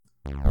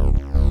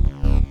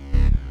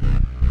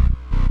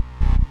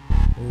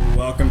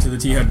the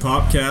T-Head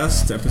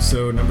Popcast,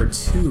 episode number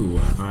 2.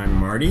 I'm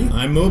Marty.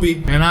 I'm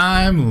Moby. And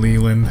I'm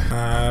Leland.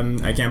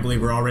 I can't believe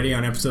we're already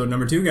on episode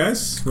number 2,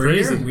 guys. We're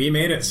Crazy. here. We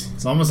made it.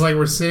 It's almost like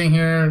we're sitting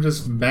here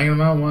just banging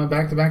them out one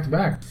back to back to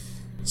back.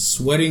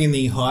 Sweating in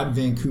the hot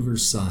Vancouver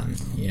sun.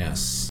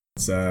 Yes.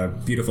 It's a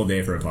beautiful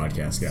day for a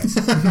podcast, guys.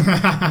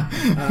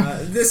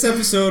 This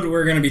episode,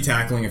 we're going to be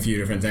tackling a few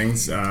different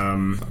things.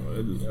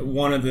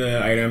 One of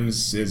the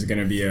items is going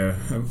to be a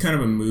kind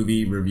of a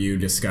movie review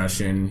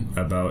discussion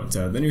about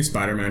the new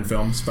Spider-Man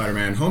film,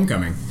 Spider-Man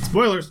Homecoming.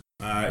 Spoilers.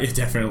 It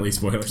definitely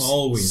spoilers.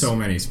 Always. So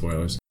many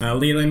spoilers.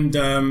 Leland,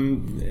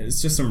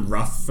 it's just some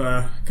rough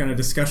kind of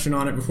discussion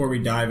on it before we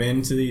dive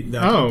into the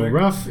topic.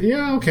 Rough.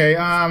 Yeah, okay.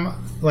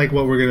 Like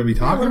what we're going to be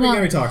talking about? What are we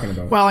going to be talking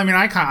about? Well, I mean,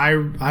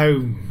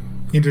 I'm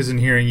interested in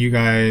hearing you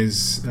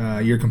guys,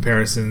 your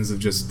comparisons of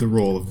just the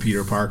role of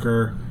Peter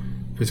Parker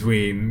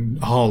between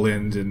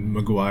Holland and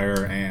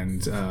Maguire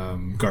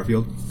and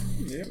Garfield.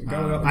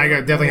 I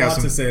definitely have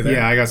some to say there.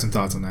 Yeah, I got some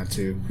thoughts on that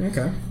too.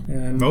 Okay.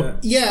 And,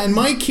 yeah, in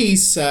my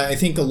case, I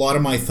think a lot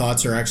of my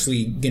thoughts are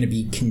actually going to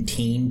be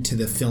contained to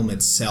the film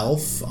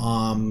itself.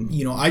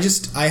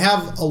 I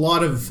have a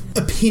lot of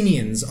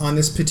opinions on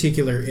this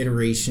particular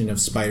iteration of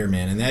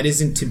Spider-Man, and that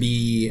isn't to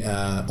be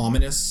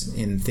ominous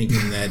in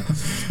thinking that,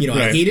 right.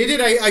 I hated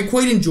it. I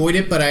quite enjoyed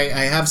it, but I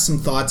have some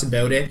thoughts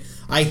about it.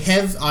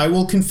 I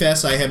will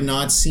confess, I have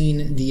not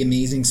seen The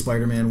Amazing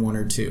Spider-Man 1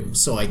 or 2,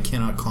 so I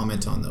cannot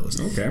comment on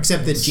those. Okay.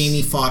 Except that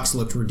Jamie Foxx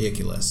looked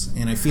ridiculous,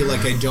 and I feel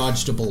like I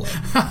dodged a bullet.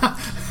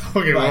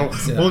 Okay,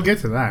 we'll get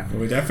to that.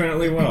 We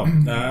definitely will.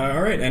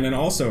 All right, and then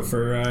also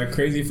for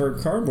Crazy for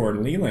Cardboard,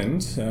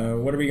 Leland,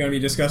 what are we going to be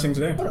discussing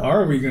today? What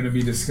are we going to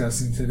be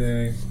discussing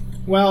today?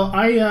 Well,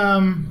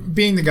 I,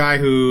 being the guy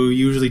who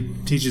usually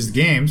teaches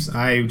games,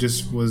 I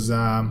just was...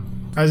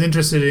 I was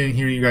interested in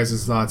hearing you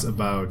guys' thoughts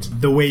about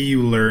the way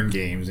you learn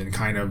games and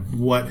kind of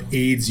what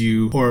aids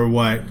you or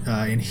what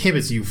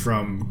inhibits you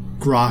from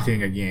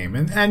grokking a game.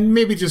 And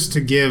maybe just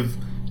to give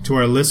to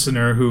our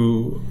listener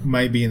who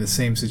might be in the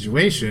same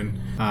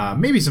situation,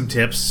 maybe some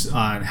tips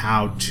on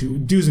how to,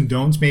 do's and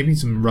don'ts, maybe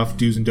some rough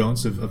do's and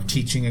don'ts of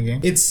teaching a game.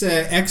 It's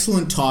an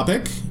excellent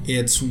topic.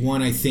 It's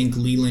one I think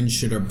Leland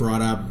should have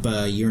brought up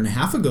a year and a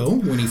half ago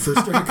when he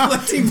first started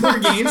collecting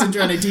board games and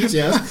trying to teach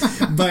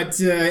us.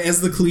 But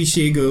as the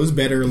cliche goes,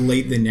 better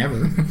late than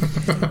never.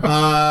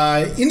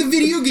 In the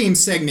video game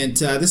segment,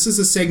 this is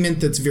a segment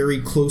that's very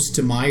close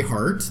to my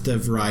heart, the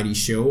variety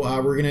show.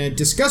 We're going to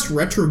discuss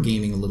retro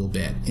gaming a little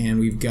bit, and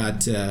we've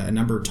got a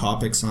number of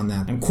topics on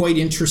that I'm quite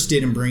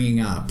interested in bringing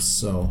up.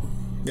 So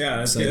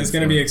yeah, it's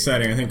going to be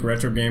exciting. I think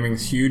retro gaming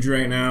is huge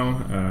right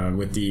now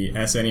with the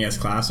SNES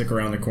Classic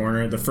around the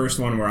corner. The first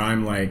one where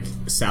I'm like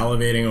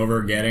salivating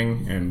over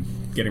getting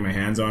my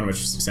hands on,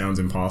 which sounds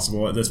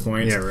impossible at this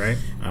point. Yeah, right.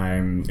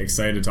 I'm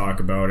excited to talk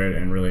about it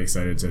and really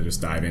excited to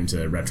just dive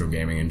into retro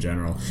gaming in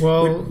general.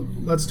 Well,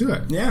 let's do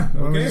it. Yeah,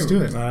 okay. Let's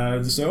do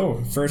it.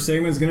 So, first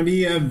segment is going to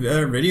be a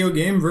video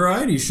game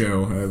variety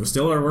show.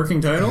 Still our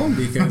working title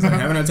because I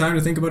haven't had time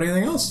to think about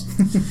anything else.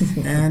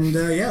 And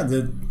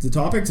the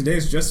topic today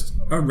is just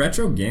a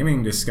retro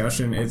gaming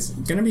discussion. It's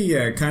going to be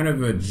a kind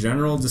of a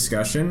general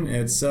discussion.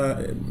 It's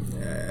a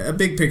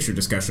big picture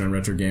discussion on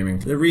retro gaming.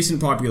 The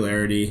recent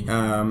popularity.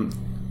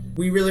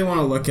 We really want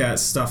to look at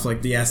stuff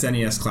like the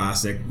SNES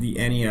Classic, the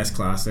NES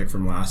Classic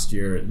from last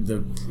year,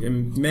 the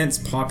immense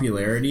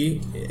popularity.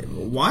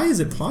 Why is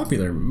it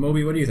popular?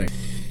 Moby, what do you think?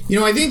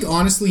 I think,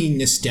 honestly,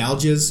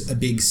 nostalgia's a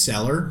big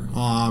seller.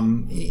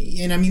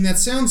 And, I mean, that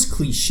sounds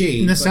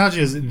cliche. Nostalgia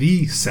is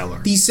the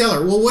seller. The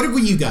seller. Well, what have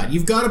you got?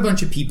 You've got a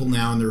bunch of people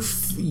now in their,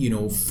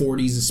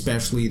 40s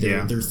especially,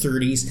 their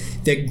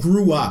 30s, that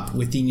grew up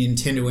with the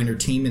Nintendo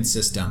Entertainment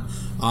System.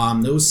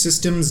 Those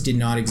systems did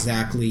not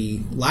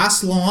exactly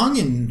last long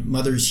in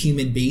Mother's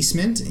humid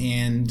basement.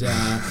 And,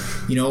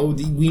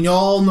 we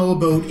all know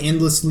about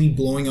endlessly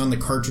blowing on the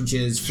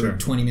cartridges for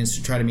 20 minutes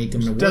to try to make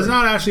them work. Does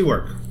not actually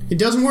work. It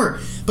doesn't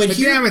work. But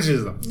it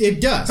damages them. It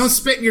does. Don't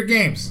spit in your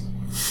games.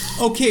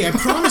 Okay, I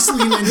promise,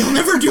 Leland, I'll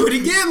never do it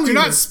again, Leland. Do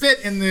not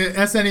spit in the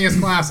SNES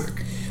Classic.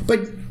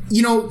 But,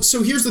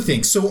 so here's the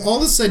thing. So all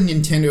of a sudden,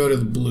 Nintendo out of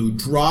the blue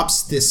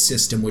drops this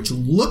system, which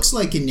looks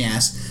like a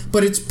NES,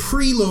 but it's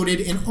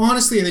preloaded, and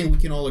honestly, I think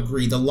we can all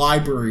agree the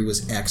library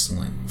was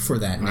excellent for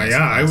that NES.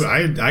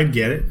 I'd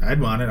get it. I'd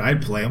want it.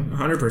 I'd play them.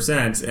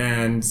 100%,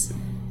 and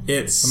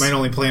it's... I might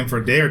only play them for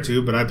a day or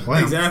two, but I'd play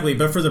them. Exactly,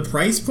 but for the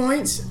price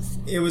point...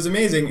 It was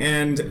amazing,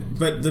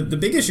 but the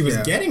big issue was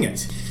getting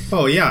it.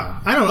 Oh,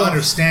 yeah. I don't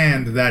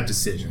understand that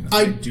decision.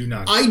 I do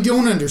not. I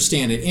don't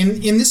understand it.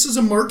 And this is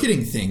a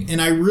marketing thing,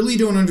 and I really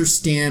don't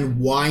understand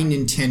why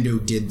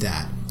Nintendo did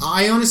that.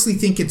 I honestly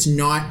think it's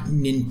not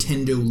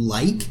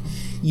Nintendo-like.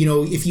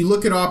 If you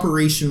look at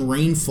Operation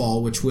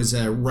Rainfall, which was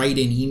a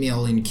write-in,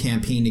 email-in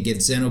campaign to get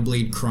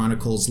Xenoblade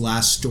Chronicles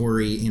Last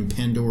Story in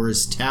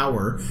Pandora's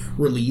Tower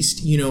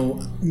released,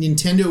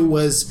 Nintendo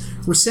was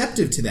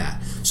receptive to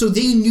that. So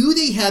they knew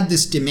they had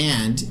this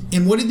demand,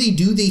 and what did they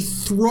do? They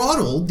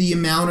throttled the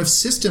amount of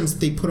systems that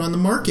they put on the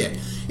market.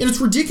 And it's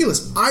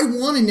ridiculous. I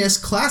want a NES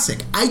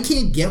Classic. I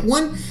can't get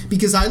one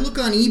because I look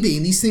on eBay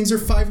and these things are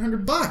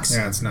 $500.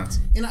 Yeah, it's nuts.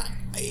 And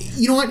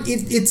you know what?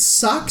 It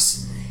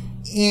sucks,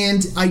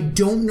 and I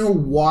don't know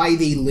why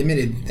they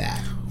limited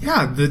that.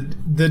 Yeah,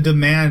 the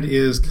demand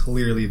is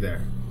clearly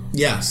there.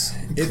 Yes.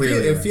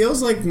 It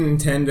feels like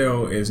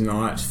Nintendo is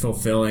not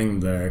fulfilling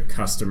the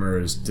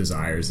customer's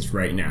desires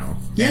right now.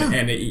 Yeah.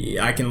 And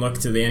I can look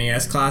to the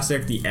NES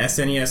Classic, the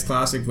SNES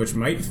Classic, which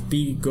might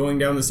be going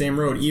down the same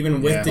road,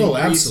 even with the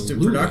increased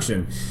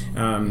production.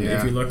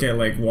 If you look at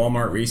like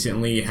Walmart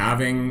recently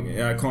having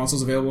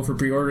consoles available for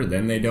pre-order,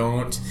 then they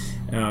don't.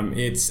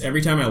 It's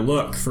every time I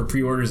look for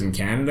pre-orders in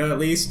Canada, at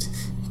least,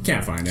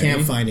 can't find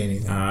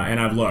anything. And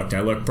I've looked.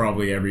 I look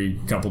probably every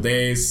couple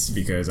days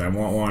because I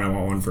want one. I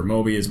want one for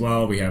Moby as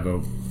well. We have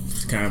a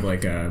kind of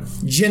like a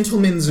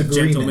gentleman's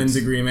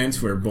agreement.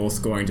 We're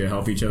both going to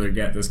help each other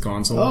get this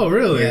console. Oh,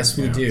 really? Yes,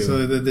 we do.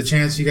 So the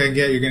chance you can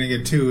get, you're going to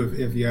get two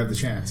if you have the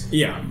chance.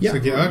 Yeah. Yeah. So,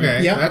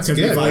 okay. Yeah. That's good.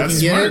 If I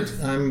That's can smart. get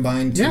it, I'm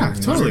buying two. Yeah,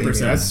 totally. 100%.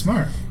 That's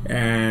smart.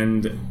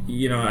 And,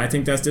 I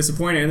think that's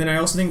disappointing. And then I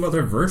also think about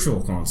their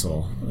virtual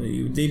console.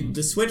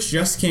 The Switch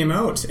just came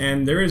out,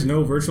 and there is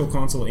no virtual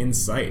console in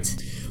sight.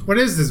 What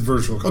is this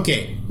virtual console?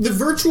 Okay, the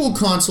virtual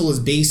console is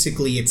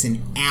basically, it's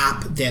an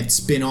app that's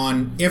been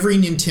on every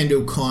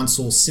Nintendo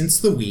console since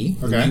the Wii.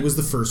 The Wii was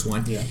the first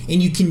one. Yeah.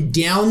 And you can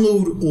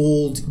download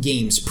old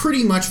games,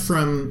 pretty much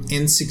from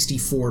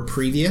N64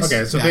 previous.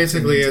 Okay, so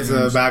basically it's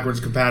a backwards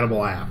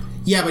compatible app.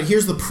 Yeah, but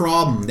here's the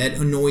problem that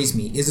annoys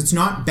me, is it's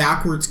not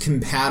backwards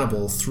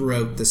compatible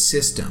throughout the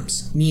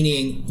systems.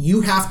 Meaning,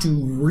 you have to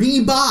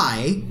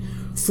rebuy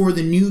for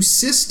the new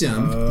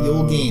system the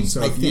old games.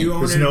 So I if think. you own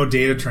There's no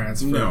data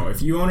transfer. No,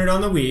 if you own it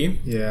on the Wii,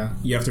 Yeah.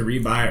 you have to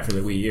rebuy it for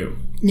the Wii U.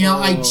 Now,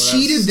 I that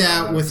cheated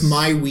that sucks. with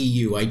my Wii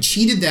U. I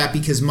cheated that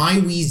because my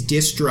Wii's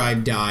disk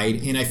drive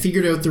died, and I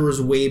figured out there was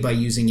a way by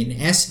using an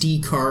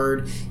SD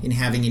card and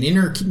having an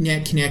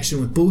internet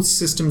connection with both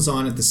systems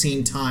on at the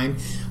same time,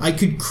 I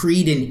could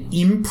create an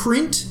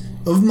imprint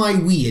of my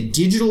Wii, a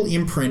digital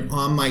imprint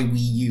on my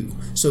Wii U.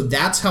 So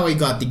that's how I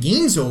got the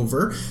games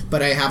over,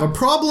 but I have a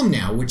problem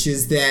now, which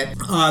is that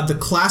the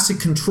classic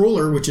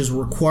controller, which is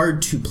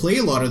required to play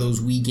a lot of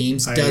those Wii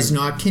games, does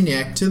not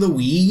connect to the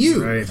Wii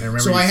U. Right, I remember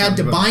so you I had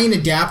to saying buy an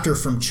adapter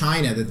from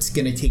China that's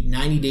going to take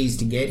 90 days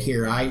to get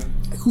here.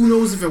 Who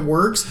knows if it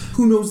works?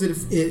 Who knows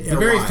if it The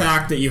very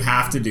fact that you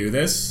have to do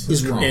this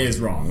Is wrong. It's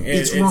wrong.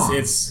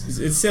 It's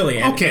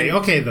silly.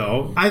 Okay,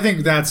 though. I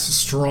think that's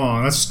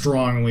strong. That's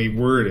strongly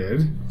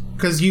worded.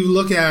 Because you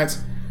look at,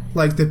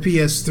 like, the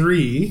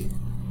PS3,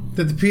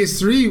 that the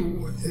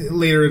PS3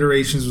 later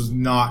iterations was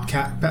not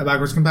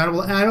backwards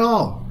compatible at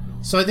all.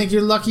 So I think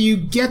you're lucky you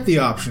get the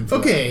option for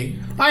that.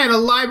 I had a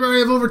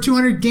library of over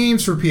 200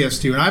 games for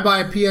PS2, and I buy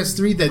a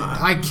PS3 that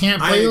I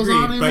can't play those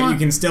on anymore. But you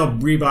can still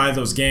rebuy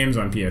those games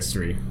on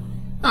PS3.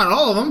 Not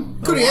all of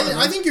them. Cody,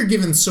 I think you're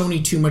giving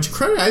Sony too much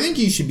credit. I think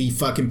you should be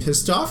fucking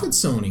pissed off at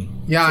Sony.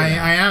 Yeah,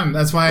 I am.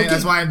 That's why. Okay.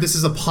 That's why this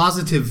is a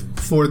positive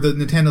for the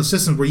Nintendo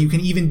system, where you can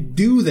even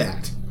do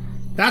that.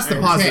 That's the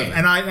positive.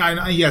 And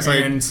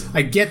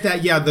I get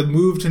that. Yeah, the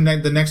move to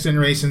the next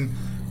generation.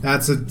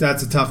 That's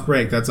a tough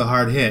break. That's a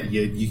hard hit.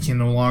 You can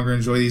no longer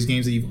enjoy these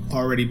games that you've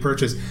already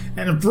purchased,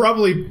 and have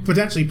probably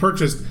potentially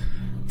purchased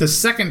the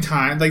second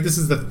time. Like, this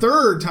is the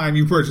third time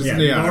you purchased it.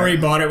 You already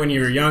bought it when you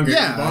were younger.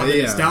 Yeah, you bought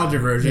the nostalgia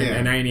version,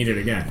 and now you need it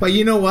again. But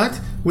you know what?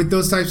 With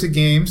those types of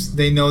games,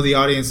 they know the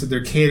audience that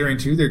they're catering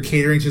to. They're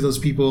catering to those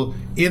people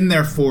in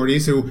their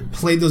 40s who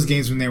played those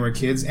games when they were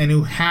kids and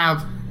who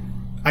have,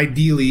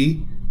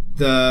 ideally,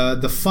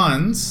 the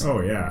funds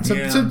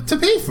to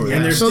pay for them.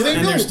 And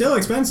they're still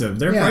expensive.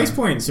 Their price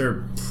points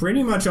are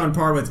pretty much on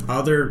par with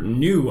other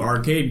new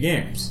arcade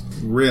games.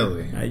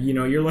 Really?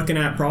 You're looking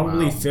at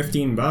probably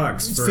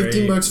 $15 for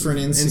 $15 for an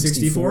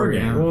N64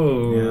 game.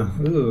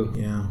 Whoa.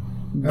 Yeah.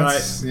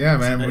 But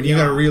man, when you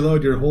got to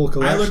reload your whole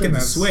collection. I look at the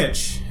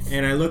Switch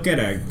and I look at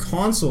a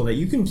console that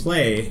you can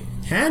play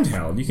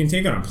handheld. You can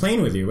take on a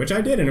plane with you, which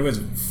I did, and it was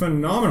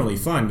phenomenally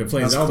fun to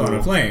play Zelda on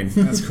a plane.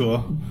 That's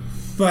cool.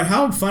 But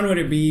how fun would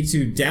it be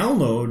to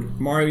download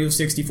Mario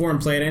 64 and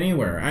play it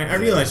anywhere? I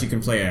realize you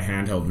can play a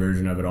handheld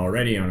version of it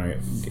already on a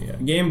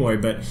Game Boy,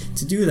 but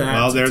to do that...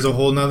 Well, that's a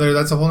whole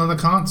nother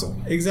console.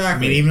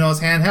 Exactly. I mean, even though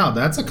it's handheld,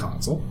 that's a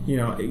console.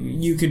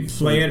 You could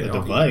play it... A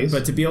device.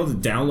 But to be able to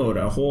download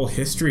a whole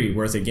history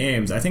worth of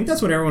games, I think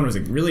that's what everyone was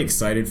really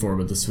excited for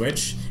with the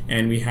Switch,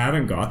 and we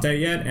haven't got that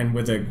yet. And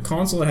with a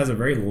console that has a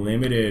very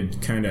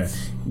limited kind of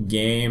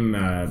game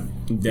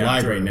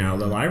depth right now,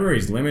 the library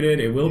is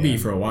limited. It will be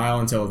for a while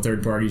until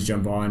third parties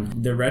jump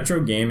on. The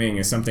retro gaming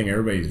is something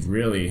everybody's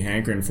really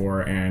hankering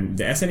for, and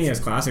the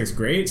SNES Classic's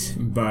great,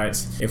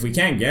 but if we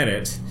can't get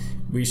it,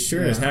 we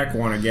sure as heck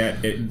want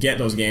to get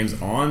those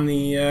games on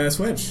the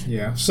Switch.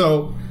 Yeah.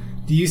 So,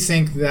 do you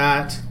think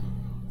that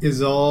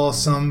is all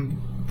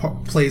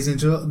plays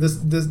into this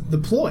the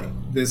ploy?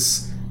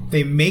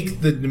 They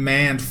make the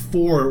demand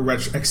for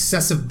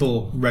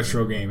accessible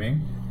retro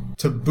gaming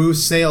to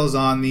boost sales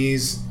on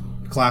these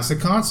classic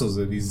consoles.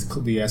 The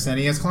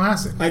SNES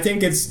Classic. I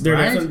think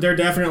they're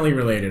definitely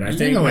related. I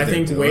think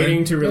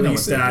waiting to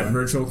release that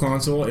Virtual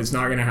Console, it's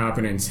not going to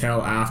happen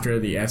until after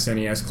the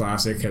SNES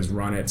Classic has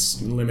run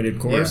its limited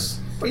course.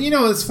 Yeah. But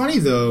it's funny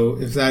though,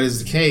 if that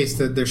is the case,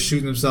 that they're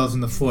shooting themselves in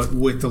the foot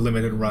with the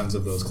limited runs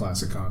of those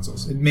classic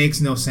consoles. It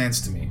makes no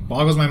sense to me.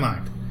 Boggles my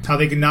mind. How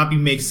they could not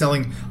be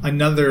selling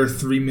another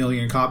 3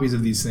 million copies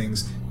of these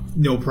things,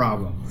 no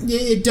problem.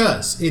 It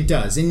does.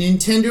 And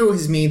Nintendo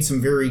has made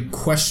some very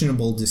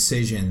questionable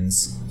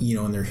decisions,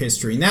 in their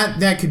history. And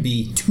that could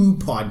be 2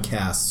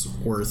 podcasts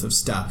worth of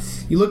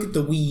stuff. You look at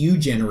the Wii U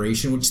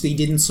generation, which they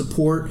didn't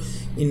support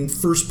in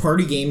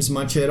first-party games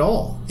much at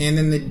all. And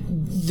then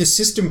the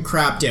system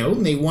crapped out,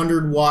 and they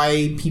wondered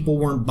why people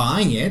weren't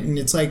buying it. And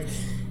it's like,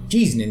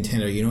 geez,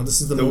 Nintendo, this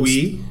is the most...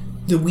 Wii?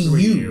 The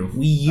Wii U.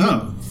 Wii U.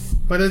 Oh,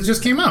 but it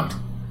just came out.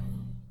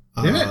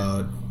 Didn't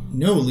it?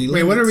 No, Leland.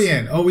 Wait, what are we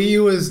in? Oh,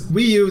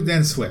 Wii U,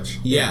 then Switch.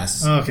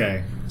 Yes.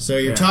 Okay. So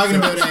you're talking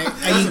about a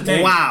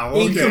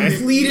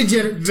complete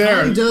agenda.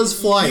 Time does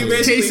fly.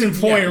 Case in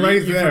point, right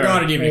you there.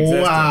 Forgot it even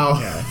existed. Wow.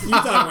 Yeah. You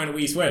thought it went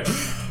Wii Switch.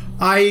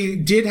 I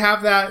did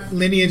have that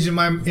lineage in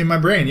my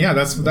brain. Yeah,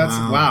 that's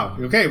wow.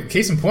 Okay,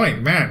 case in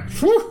point, man.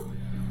 Whew.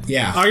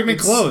 Yeah. Argument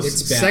closed.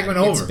 It's bad. Segment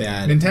over. It's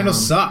bad. Nintendo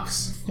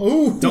sucks.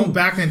 Ooh. Don't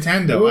back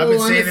Nintendo. I've been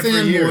saying it for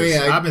years.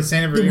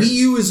 The Wii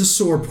U is a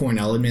sore point.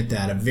 I'll admit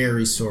that. A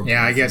very sore point.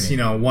 Yeah, I guess,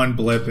 one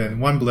blip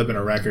in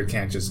a record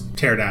can't just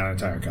tear down an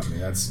entire company.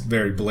 That's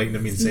very blatant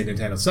of me to say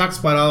Nintendo sucks,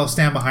 but I'll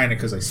stand behind it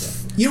because I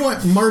said. You know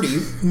what,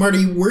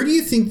 Marty, where do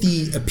you think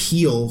the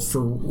appeal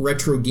for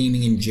retro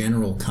gaming in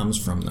general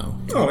comes from, though?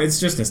 Oh, it's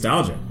just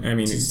nostalgia. I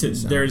mean,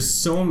 there's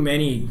so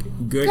many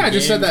good games. I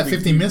just said that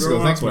 15 minutes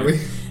ago. Thanks, Moby.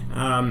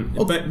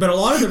 But a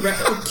lot of the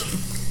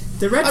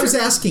retro, I was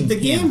asking. The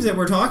games that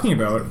we're talking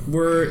about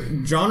were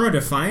genre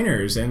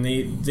definers, and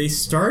they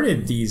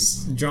started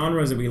these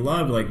genres that we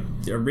loved, like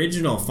the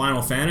original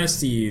Final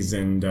Fantasies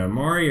and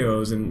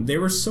Marios, and they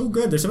were so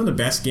good. They're some of the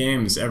best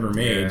games ever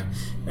made,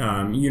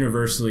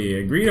 universally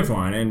agreed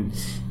upon, and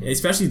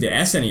especially the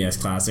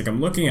SNES Classic. I'm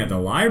looking at the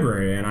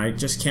library, and I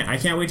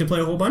can't wait to play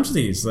a whole bunch of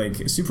these.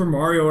 Like Super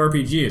Mario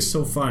RPG is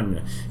so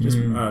fun.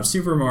 Just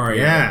Super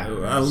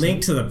Mario, A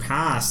Link to the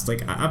Past.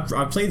 Like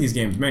I've played these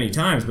games many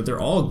times, but they're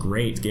all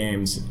great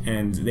games,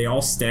 and they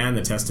all stand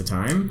the test of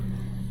time.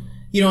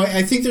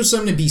 I think there's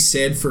something to be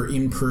said for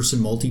in-person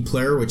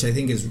multiplayer, which I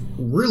think has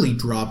really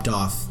dropped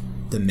off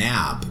the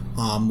map,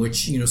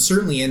 which,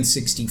 certainly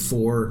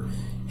N64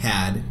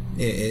 had,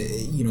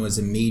 as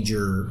a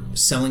major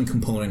selling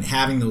component,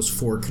 having those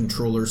 4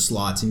 controller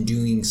slots and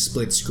doing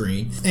split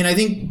screen. And I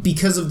think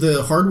because of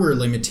the hardware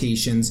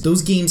limitations,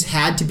 those games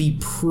had to be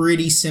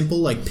pretty simple,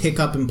 like pick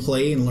up and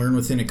play and learn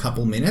within a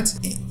couple minutes.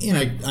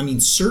 And I mean,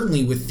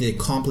 certainly with the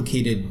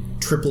complicated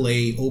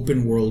AAA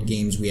open world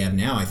games we have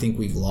now, I think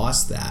we've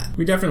lost that.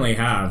 We definitely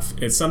have.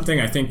 It's something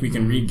I think we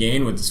can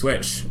regain with the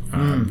Switch.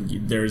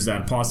 There's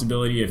that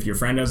possibility if your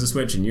friend has a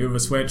Switch and you have a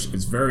Switch,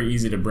 it's very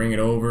easy to bring it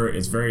over.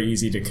 It's very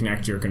easy to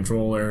connect your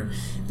controller.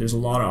 There's a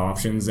lot of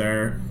options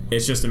there.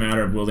 It's just a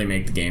matter of will they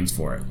make the games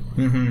for it.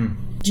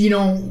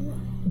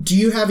 Do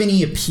you have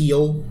any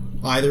appeal,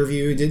 either of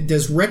you?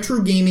 Does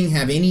retro gaming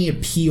have any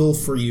appeal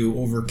for you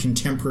over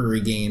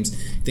contemporary games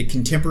that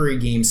contemporary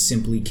games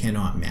simply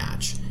cannot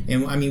match?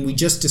 And I mean, we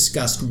just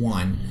discussed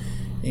one,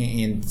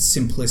 and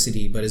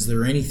simplicity, but is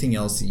there anything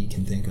else that you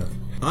can think of?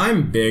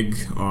 I'm big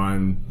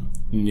on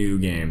new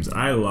games.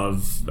 I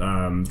love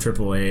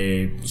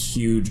AAA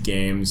huge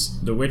games.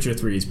 The Witcher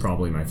 3 is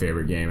probably my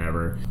favorite game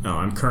ever.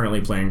 I'm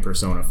currently playing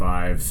Persona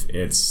 5.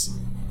 It's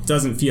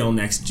doesn't feel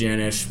next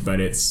gen-ish,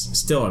 but it's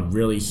still a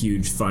really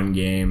huge fun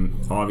game.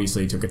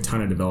 Obviously, it took a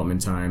ton of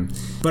development time,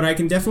 but I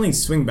can definitely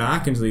swing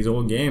back into these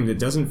old games. It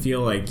doesn't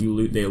feel like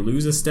they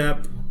lose a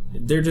step.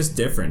 They're just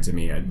different to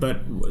me,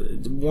 but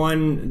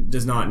one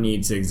does not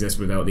need to exist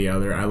without the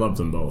other. I love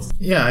them both.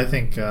 Yeah, I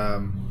think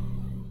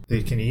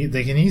they can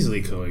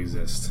easily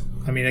coexist.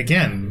 I mean,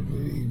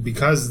 again,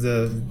 because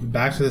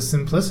back to the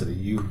simplicity,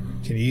 you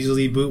can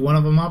easily boot one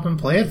of them up and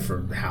play it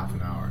for half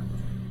an hour,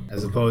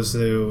 as opposed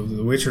to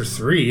The Witcher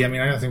 3. I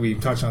mean, I don't think we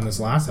touched on this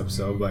last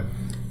episode, but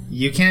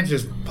you can't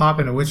just pop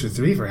into Witcher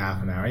 3 for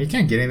half an hour. You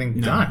can't get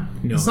anything done.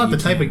 No, it's not the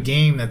type of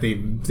game that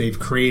they've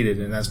created,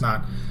 and that's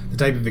not the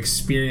type of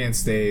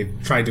experience they've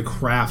tried to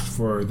craft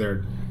for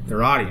their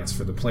audience,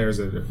 for the players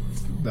that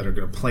are going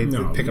to play,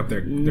 pick up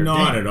their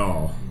not game. At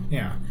all.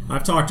 Yeah.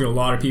 I've talked to a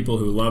lot of people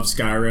who love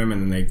Skyrim,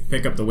 and then they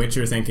pick up The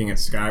Witcher thinking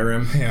it's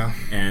Skyrim,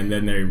 and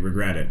then they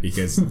regret it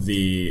because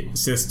the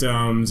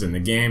systems and the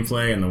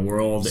gameplay and the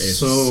world is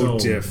so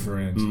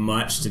different,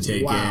 much to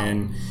take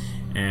in,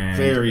 and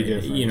very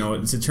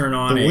different. To turn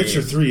on The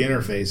Witcher 3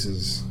 interface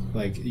is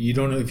like if you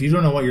don't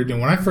know what you're doing.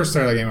 When I first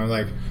started that game, I was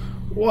like,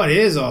 what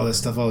is all this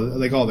stuff? All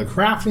the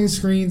crafting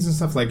screens and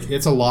stuff. Like,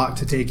 it's a lot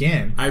to take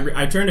in.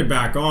 I turned it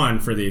back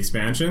on for the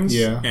expansions,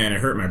 and it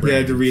hurt my brain. You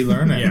had to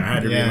relearn it. I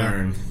had to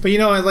relearn.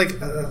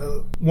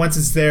 But once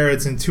it's there,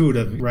 it's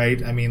intuitive,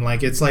 right? I mean,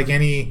 it's like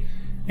any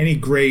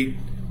great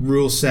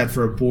rule set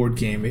for a board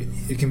game.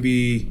 It can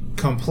be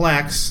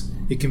complex,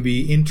 it can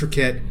be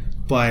intricate,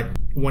 but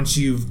once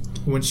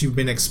you've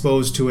been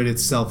exposed to it,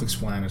 it's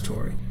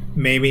self-explanatory.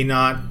 Maybe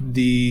not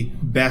the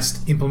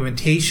best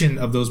implementation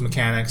of those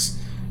mechanics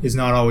is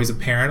not always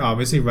apparent,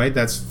 obviously, right?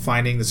 That's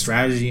finding the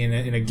strategy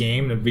in a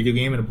game, in a video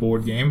game, in a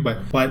board game. But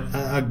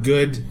a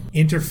good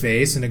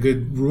interface and a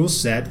good rule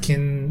set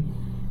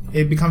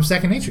it becomes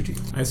second nature to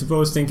you. I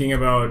suppose thinking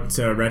about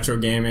retro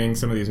gaming,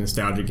 some of these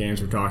nostalgic games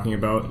we're talking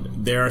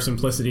about, they are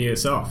simplicity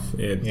itself.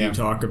 You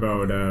talk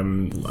about A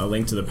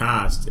Link to the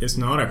Past. It's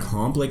not a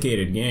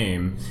complicated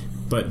game,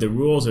 but the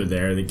rules are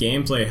there. The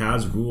gameplay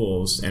has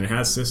rules and it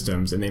has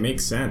systems, and they make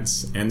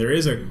sense. And there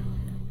is a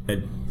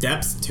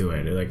depth to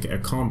it, like a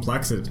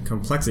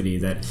complexity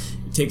that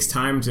takes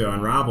time to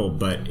unravel,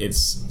 but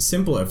it's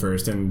simple at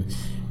first. And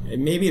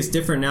maybe it's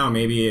different now.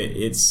 Maybe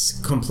it's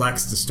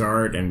complex to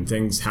start, and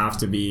things have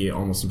to be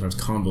almost sometimes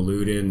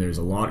convoluted, and there's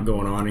a lot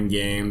going on in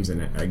games,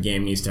 and a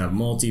game needs to have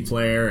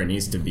multiplayer, it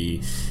needs to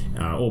be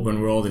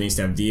open world, it needs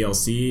to have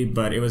DLC.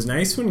 But it was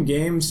nice when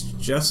games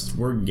just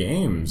were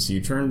games.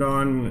 You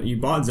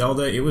bought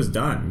Zelda, it was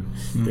done.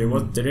 There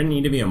didn't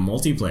need to be a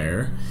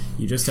multiplayer.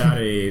 You just had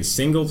a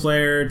single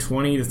player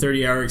 20 to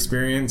 30 hour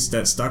experience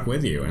that stuck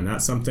with you, and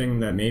that's something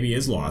that maybe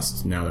is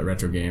lost now that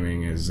retro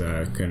gaming is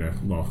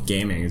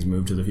gaming has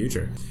moved to the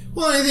future.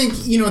 Well, I think,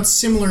 it's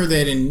similar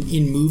that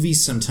in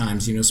movies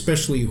sometimes,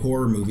 especially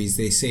horror movies,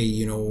 they say,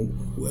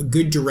 a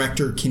good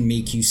director can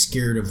make you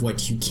scared of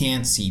what you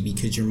can't see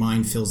because your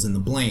mind fills in the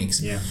blanks.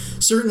 Yeah.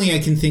 Certainly I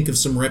can think of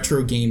some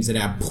retro games that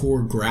have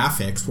poor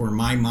graphics where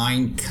my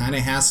mind kind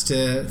of has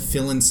to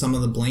fill in some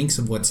of the blanks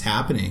of what's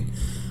happening.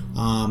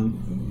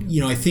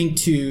 I think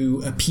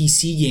to a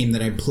PC game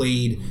that I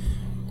played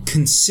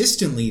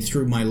consistently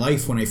through my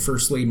life when I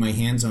first laid my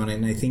hands on it,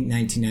 and I think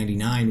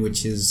 1999,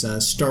 which is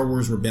Star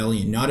Wars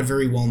Rebellion. Not a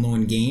very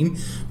well-known game,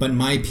 but in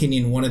my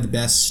opinion, one of the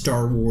best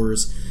Star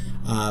Wars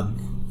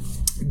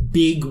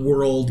big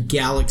world,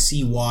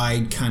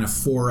 galaxy-wide kind of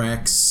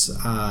 4X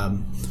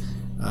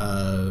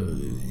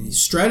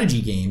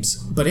strategy games,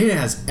 but it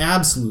has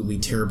absolutely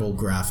terrible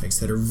graphics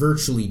that are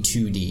virtually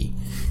 2D.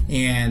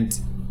 And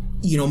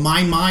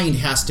my mind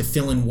has to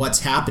fill in what's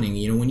happening.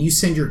 When you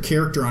send your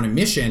character on a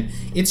mission,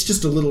 it's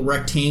just a little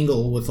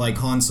rectangle with like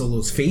Han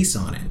Solo's face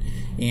on it.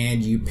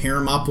 And you pair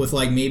him up with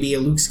like maybe a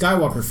Luke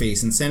Skywalker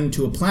face and send him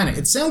to a planet.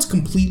 It sounds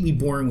completely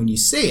boring when you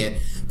say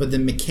it, but the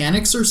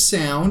mechanics are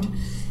sound,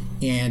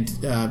 and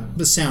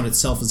the sound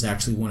itself is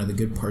actually one of the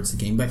good parts of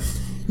the game. But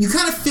you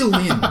kind of fill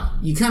in.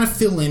 You kind of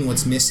fill in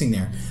what's missing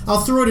there.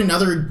 I'll throw out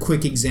another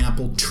quick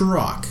example.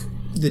 Turok,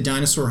 the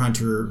Dinosaur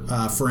Hunter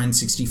for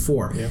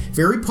N64. Yeah.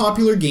 Very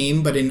popular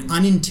game, but an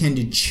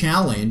unintended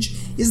challenge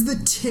is the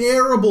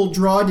terrible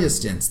draw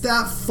distance.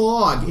 That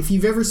fog, if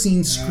you've ever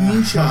seen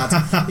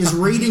screenshots, is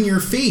right in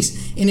your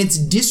face. And it's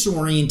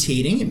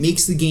disorientating. It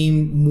makes the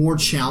game more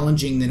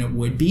challenging than it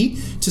would be.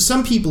 To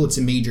some people, it's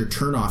a major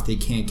turnoff they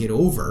can't get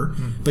over.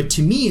 But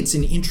to me, it's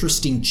an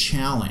interesting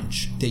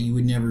challenge that you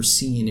would never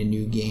see in a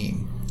new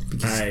game.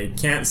 I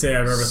can't say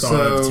I've ever thought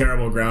of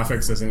terrible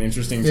graphics as an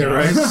interesting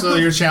challenge. Right? So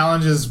your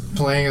challenge is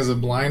playing as a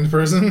blind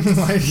person?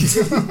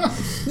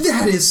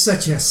 That is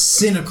such a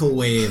cynical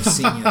way of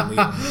seeing it,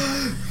 Leland.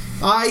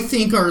 I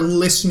think our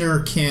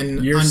listener can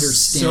understand. You're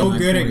so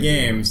good at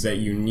games that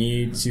you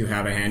need to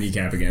have a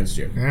handicap against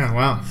you. Yeah,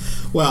 wow.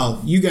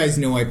 Well, you guys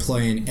know I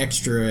play an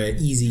extra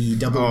easy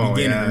double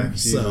beginner,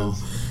 so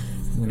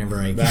whenever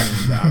I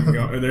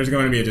can. There's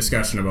going to be a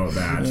discussion about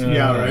that.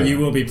 Yeah, right. You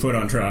will be put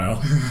on trial.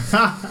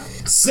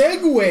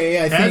 Segue,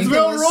 I think. As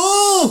we'll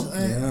roll!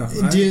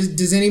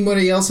 Does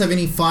anybody else have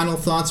any final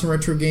thoughts on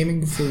retro gaming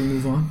before we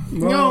move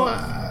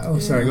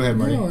on? Sorry, go ahead,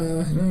 Marty.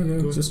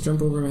 No, just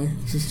jump over me.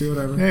 Just do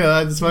whatever.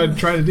 Yeah, that's what I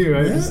try to do.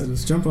 Right?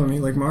 Just jump on me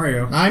like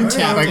Mario. I'm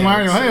tapped like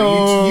Mario.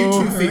 You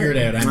two figure it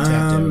out.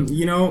 I'm tapped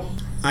out.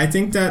 I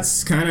think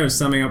that's kind of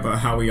summing up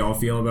how we all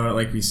feel about it.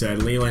 Like we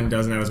said, Leland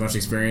doesn't have as much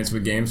experience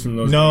with games from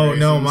those generations.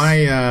 No,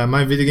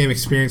 my video game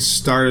experience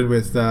started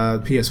with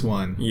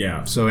PS1.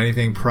 Yeah. So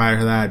anything prior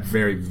to that,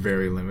 very,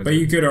 very limited. But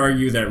you could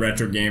argue that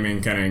retro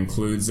gaming kind of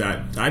includes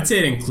that. I'd say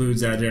it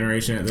includes that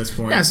generation at this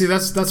point. Yeah, see,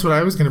 that's what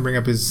I was going to bring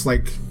up is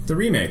like... the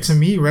remakes. To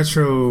me,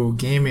 retro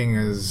gaming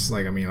is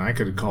like, I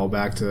could call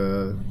back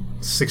to...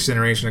 6th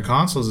generation of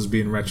consoles as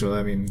being retro.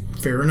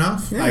 Fair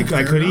enough. Yeah, I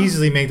could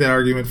easily make that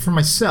argument for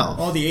myself.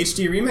 All the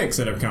HD remakes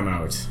that have come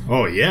out.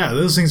 Oh yeah,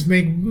 those things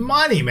make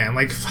money, man.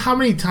 Like, how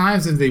many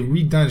times have they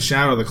redone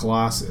Shadow of the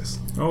Colossus?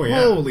 Oh yeah.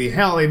 Holy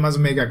hell, they must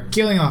make a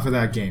killing off of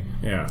that game.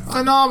 Yeah.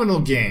 Phenomenal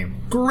game.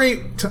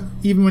 Great,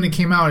 even when it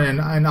came out, and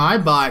I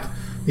bought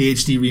the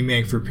HD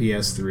remake for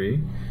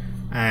PS3.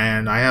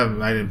 And I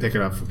didn't pick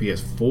it up for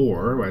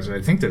PS4, which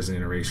I think there's an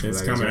iteration.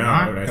 It's coming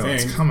out. I think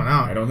it's coming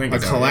out. I don't think a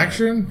it's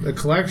collection. A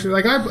collection.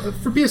 Like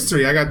for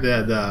PS3, I got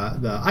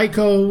the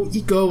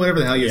Eco, whatever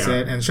the hell you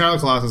said, and Shadow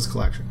of the Colossus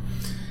collection.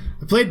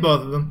 I played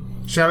both of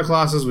them. Shadow of the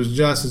Colossus was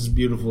just as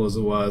beautiful as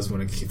it was when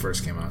it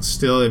first came out.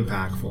 Still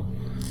impactful.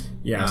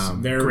 Yes,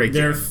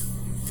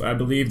 I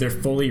believe they're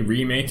fully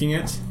remaking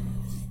it.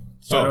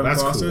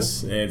 That's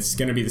Colossus. Cool. It's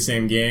going to be the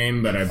same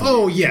game, but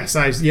yes,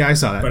 I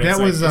saw that. But that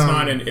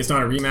it's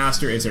not a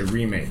remaster; it's a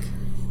remake.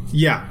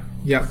 Yeah,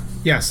 Yep.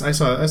 Yes, I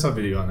saw a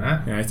video on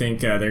that. And I think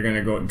they're going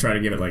to go try to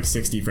give it like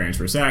 60 frames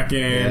per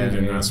second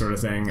and that sort of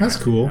thing. That's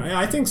cool.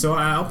 I think so.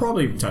 I'll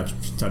probably touch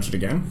it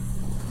again.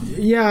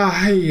 Yeah,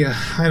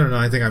 I don't know.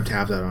 I think I'm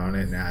tapped out on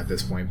it at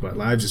this point, but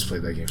I've just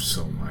played that game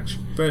so much.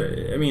 But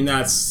I mean,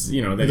 that's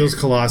those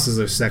Colossus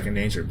are second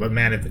nature. But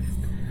man,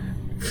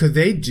 could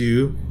they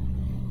do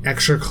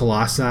extra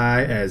Colossi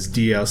as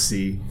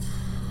DLC?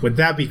 Would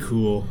that be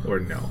cool or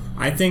no?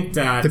 I think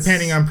that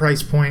depending on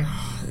price point.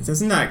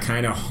 Doesn't that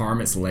kind of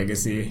harm its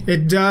legacy?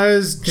 It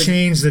does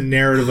change the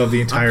narrative of the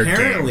entire game.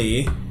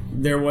 Apparently,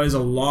 there was a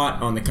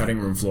lot on the cutting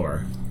room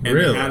floor. And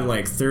really? They had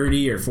like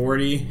 30 or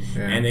 40.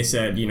 Yeah. And they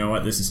said, you know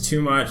what, this is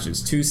too much. It's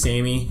too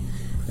samey,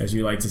 as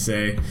you like to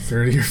say.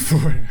 30 or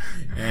 40.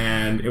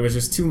 And it was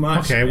just too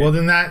much. Okay, well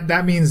then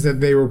that means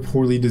that they were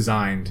poorly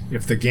designed.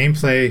 If the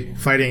gameplay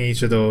fighting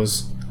each of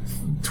those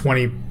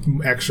 20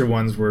 extra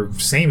ones were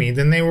samey,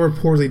 then they were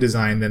poorly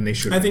designed. Then they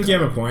should. I think you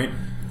have a point.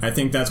 I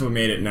think that's what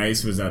made it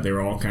nice was that they were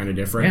all kind of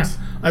different. Yeah,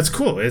 that's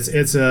cool.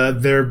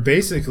 They're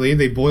basically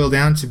they boil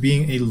down to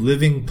being a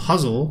living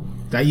puzzle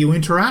that you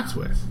interact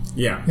with.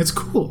 Yeah, it's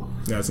cool.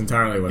 That's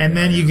entirely what. And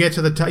then you get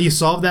to you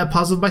solve that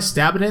puzzle by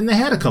stabbing it in the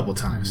head a couple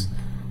times.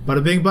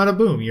 Bada bing, bada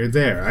boom, you're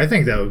there. I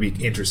think that would be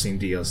interesting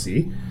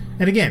DLC.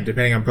 And again,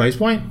 depending on price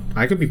point,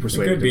 I could be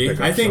persuaded. It could be. To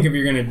pick up I think if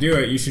you're going to do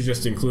it, you should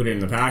just include it in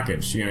the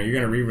package. You're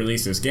going to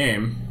re-release this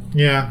game.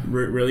 Yeah,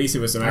 release it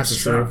with some extra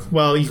stuff.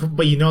 Well,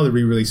 but the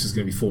re-release is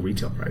going to be full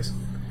retail price.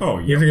 Oh,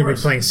 yeah, you're going to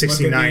be playing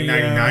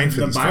 $69.99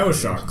 for the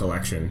Bioshock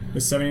collection.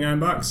 It's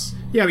 $79.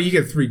 Yeah, but you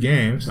get 3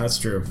 games. That's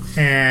true.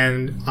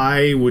 And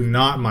I would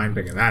not mind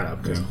picking that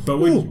up. Yeah. But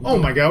oh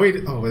my god!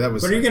 That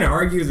was. But are you going to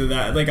argue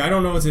that? Like, I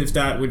don't know if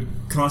that would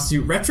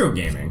constitute retro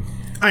gaming.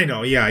 I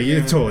know. Yeah.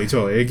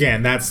 Totally.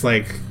 Again, that's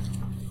like.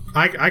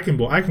 I can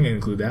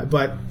include that,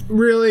 but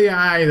really,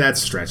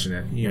 that's stretching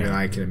it.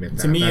 I can admit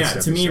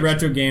that. To me,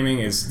 retro gaming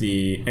is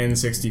the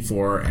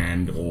N64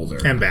 and older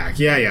and back.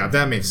 Yeah,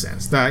 that makes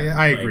sense.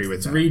 I agree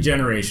with 3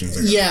 generations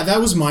ago. Yeah, that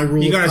was my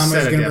rule of thumb. I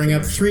was going to bring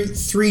up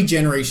 3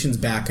 generations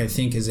back. I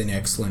think is an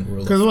excellent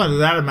rule. Because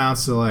that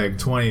amounts to like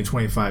 20,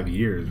 25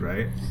 years,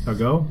 right?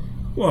 Ago.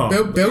 Well,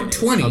 about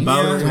 20.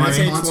 About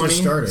 20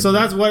 started. So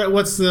that's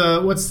what's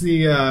the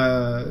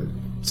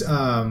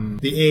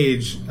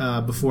age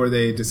before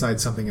they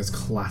decide something is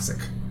classic,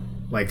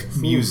 like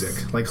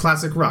music, like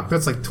classic rock.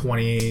 That's like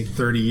 20,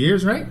 30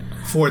 years, right?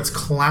 Before it's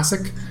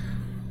classic.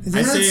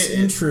 That's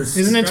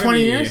interesting. Isn't it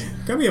 20 years?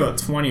 Gotta be about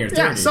 20 or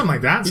 30. Yeah, something like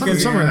that.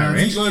 Somewhere in that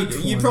range.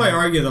 You'd probably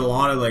argue that a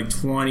lot of like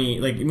 20,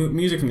 like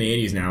music from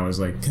the 80s now is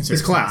like considered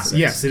it's classic.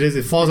 Yes, it is.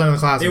 It falls under the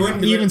classic.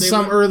 Even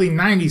some early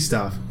 90s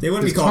stuff. They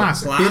wouldn't be called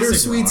classic.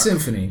 Bittersweet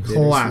Symphony.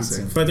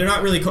 Classic. But they're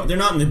not really. They're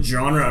not in the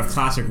genre of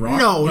classic rock.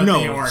 No,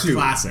 they are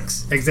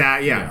classics.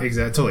 Exactly. Yeah,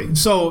 exactly. Totally.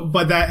 So,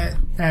 but that,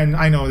 and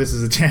I know this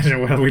is a tangent.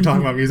 What are we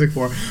talking about music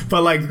for?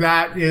 But like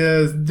that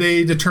is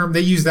they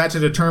use that to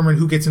determine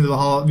who gets into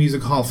the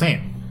Music Hall of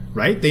Fame.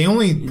 Right? They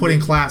only put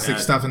in classic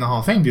stuff in the Hall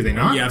of Fame, do they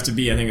not? You have to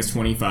be. I think it's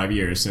 25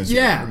 years since.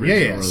 Yeah.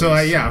 So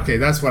okay,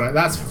 that's what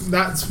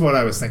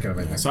I was thinking of.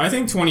 I think. So I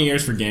think 20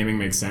 years for gaming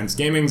makes sense.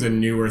 Gaming's a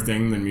newer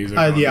thing than music.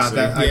 I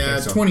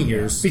think so. 20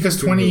 years because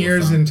 20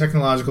 years in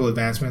technological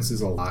advancements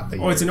is a lot.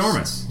 It's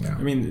enormous. Yeah.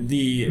 I mean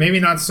maybe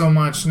not so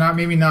much.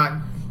 Maybe not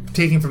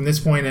taking from this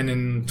point and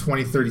in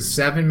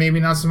 2037, maybe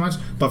not so much.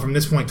 But from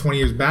this point, 20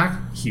 years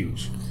back,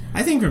 huge.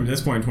 I think from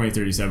this point,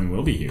 2037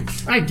 will be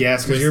huge. I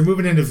guess, because you're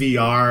moving into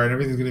VR and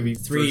everything's going to be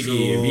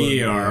 3D,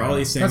 VR, all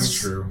these things. That's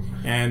true.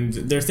 And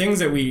they're things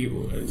that we,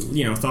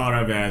 thought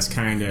of as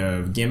kind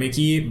of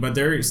gimmicky, but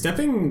they're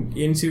stepping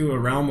into a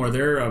realm where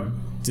they're a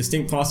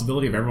distinct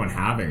possibility of everyone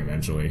having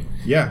eventually.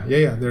 Yeah.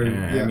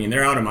 I mean,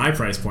 they're out of my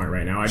price point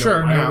right now. I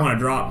don't want to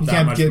drop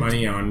that much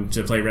money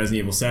to play Resident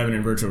Evil 7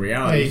 in virtual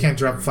reality. Yeah, you can't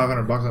drop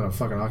 $500 on a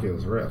fucking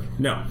Oculus Rift.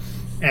 No.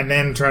 And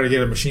then try to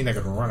get a machine that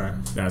can run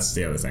it. That's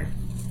the other thing.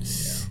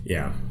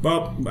 Yeah.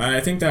 Well, I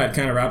think that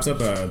kind of wraps up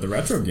the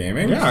retro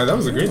gaming. Yeah, that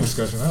was a great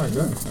discussion. I like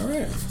that. All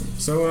right.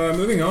 So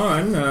moving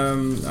on,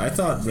 I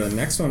thought the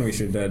next one we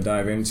should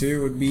dive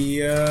into would be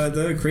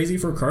the Crazy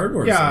for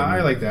Cardboard. Yeah, segment.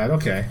 I like that.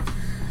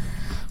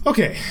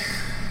 Okay.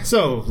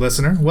 So,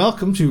 listener,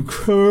 welcome to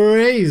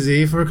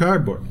Crazy for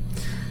Cardboard.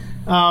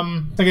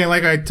 Again,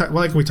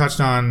 like we touched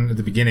on at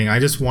the beginning, I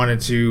just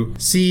wanted to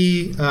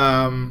see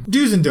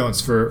do's and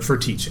don'ts for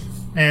teaching.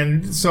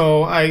 And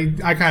so I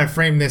kind of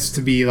framed this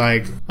to be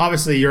like,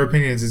 obviously your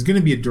opinion is going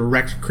to be a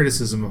direct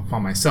criticism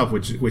upon myself,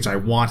 which I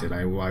wanted.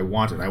 I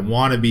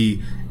want to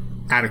be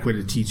adequate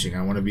at teaching.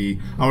 I want to be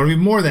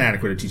more than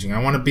adequate at teaching.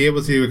 I want to be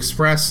able to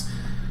express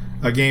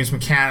a game's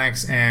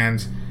mechanics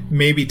and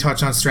maybe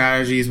touch on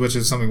strategies, which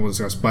is something we'll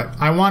discuss. But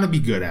I want to be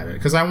good at it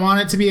because I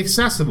want it to be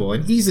accessible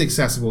and easily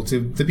accessible to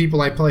the people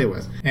I play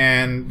with,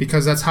 and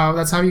because that's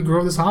how you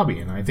grow this hobby.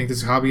 And I think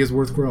this hobby is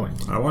worth growing.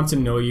 I want to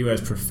know you as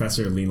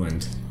Professor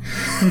Leland.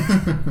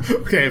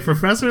 Okay,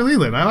 Professor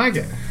Leland. I like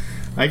it.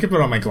 I could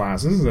put on my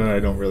glasses that I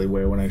don't really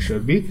wear when I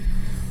should be.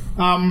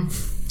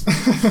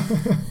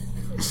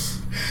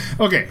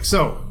 Okay,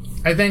 so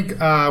I think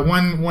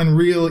one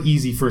real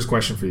easy first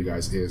question for you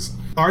guys is: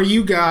 are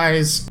you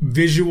guys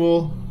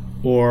visual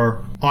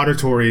or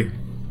auditory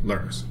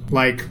learners?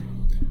 Like,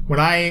 when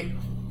I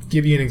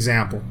give you an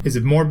example, is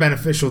it more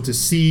beneficial to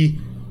see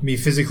me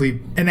physically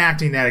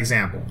enacting that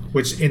example,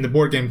 which in the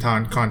board game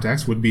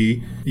context would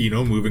be,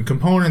 moving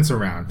components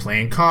around,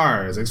 playing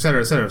cards,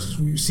 etc.,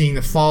 seeing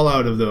the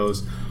fallout of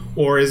those,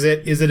 or is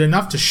it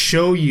enough to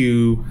show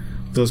you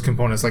those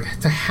components, like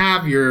to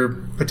have your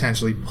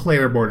potentially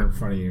player board in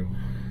front of you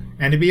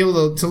and to be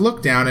able to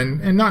look down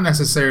and not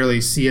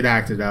necessarily see it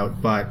acted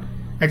out, but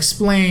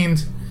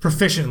explained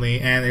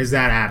proficiently, and is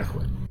that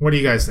adequate? What do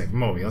you guys think?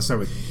 Moby, let's start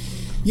with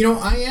you.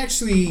 I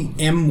actually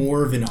am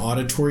more of an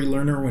auditory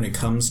learner when it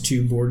comes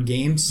to board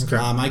games. Okay.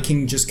 I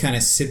can just kind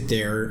of sit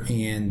there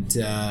and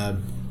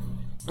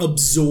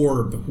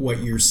absorb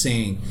what you're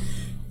saying.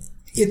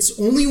 It's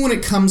only when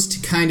it comes to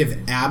kind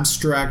of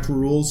abstract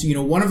rules.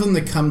 One of them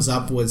that comes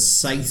up was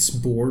Scythe's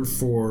board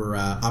for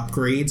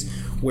upgrades,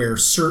 where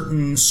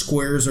certain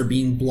squares are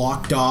being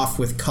blocked off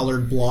with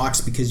colored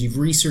blocks because you've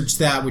researched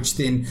that, which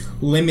then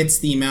limits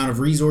the amount of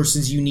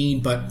resources you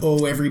need. But,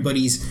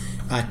 everybody's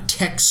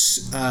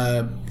text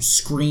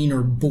screen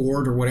or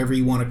board or whatever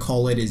you want to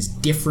call it is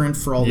different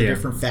for all the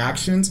different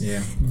factions.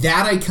 Yeah.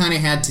 That I kind of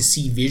had to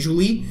see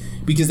visually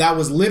because that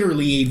was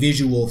literally a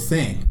visual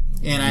thing.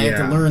 And I had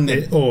to learn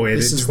that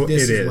this is what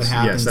happens there.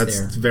 Yes,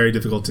 that's very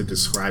difficult to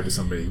describe to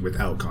somebody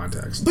without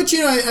context. But,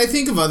 I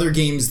think of other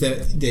games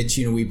that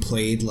we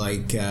played,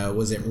 like,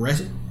 was it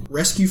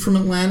Rescue from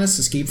Atlantis?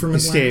 Escape from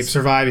Atlantis?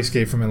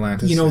 Escape from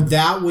Atlantis.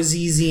 That was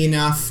easy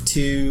enough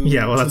to...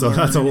 Yeah, well,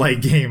 that's a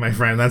light game, my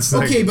friend. That's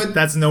but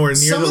that's nowhere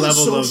near the level of...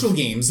 Some of the social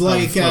games,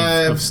 like,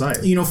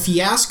 Scythe.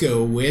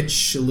 Fiasco,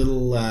 which, a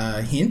little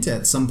hint,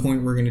 at some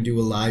point we're going to do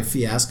a live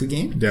Fiasco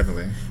game.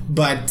 Definitely.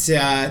 But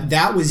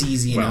that was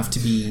easy enough to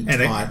be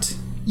taught.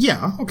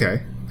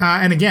 Okay.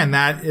 And again,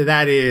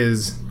 that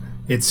is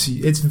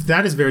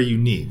very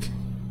unique.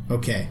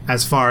 Okay.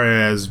 As far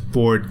as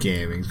board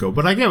gaming go.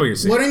 But I get what you're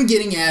saying. What I'm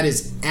getting at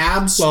is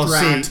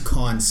abstract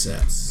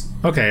concepts.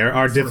 Okay,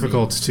 are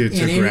difficult to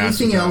grasp. And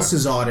anything else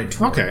is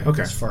auditory.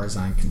 Okay. As far as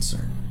I'm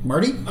concerned.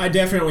 Marty? I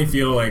definitely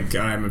feel like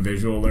I'm a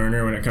visual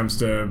learner when it comes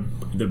to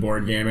the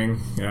board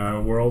gaming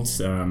world.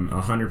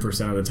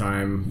 100% of the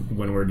time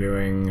when we're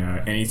doing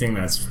anything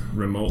that's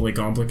remotely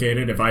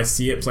complicated, if I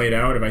see it played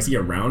out, if I see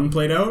a round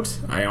played out,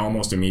 I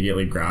almost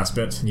immediately grasp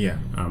it. Yeah.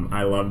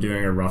 I love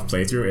doing a rough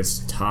playthrough. It's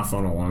tough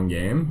on a long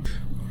game.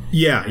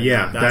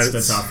 Yeah. That's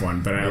the tough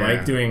one. But I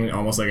like doing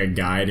almost like a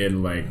guided,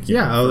 like...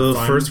 a little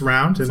first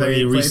round, and then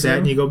you reset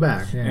and you go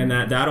back. Yeah. And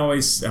that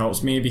always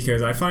helps me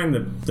because I find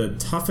the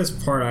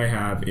toughest part I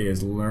have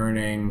is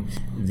learning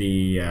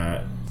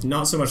the...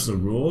 not so much the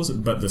rules,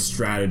 but the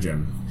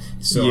stratagem.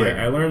 So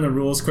I learn the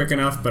rules quick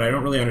enough, but I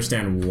don't really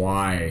understand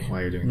why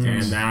you're doing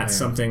things. And that's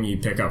something you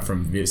pick up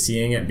from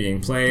seeing it being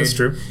played. That's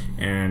true.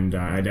 And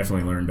I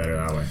definitely learn better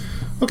that way.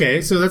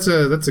 Okay, so that's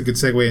a good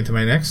segue into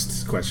my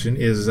next question,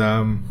 is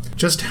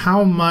just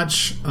how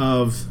much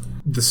of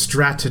the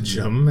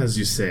stratagem, as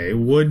you say,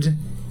 would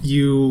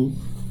you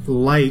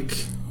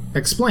like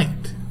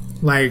explained?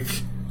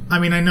 Like, I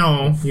mean, I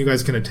know you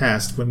guys can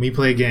attest, when we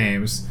play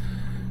games,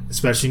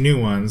 especially new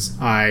ones,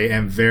 I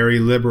am very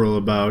liberal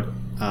about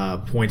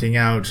pointing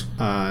out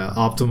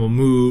optimal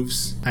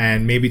moves,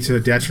 and maybe to a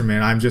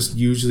detriment. I'm just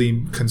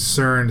usually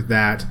concerned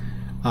that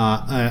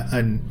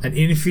an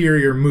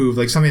inferior move,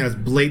 like something that's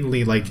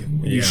blatantly like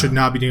you should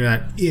not be doing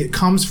that, it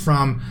comes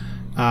from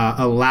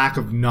a lack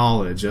of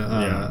knowledge.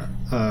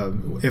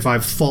 If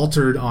I've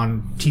faltered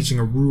on teaching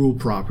a rule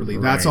properly,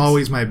 that's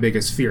always my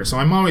biggest fear. So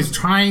I'm always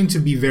trying to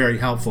be very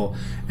helpful,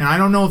 and I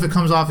don't know if it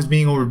comes off as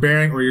being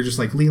overbearing or you're just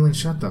like, Leland,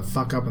 shut the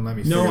fuck up and let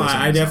me figure No,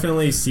 I out.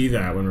 definitely see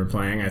that when we're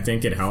playing. I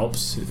think it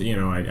helps.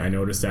 I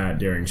noticed that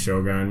during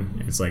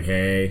Shogun. It's like,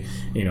 hey,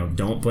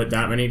 don't put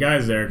that many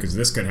guys there because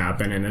this could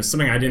happen, and it's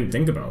something I didn't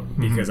think about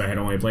because I had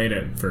only played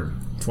it for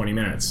 20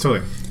 minutes.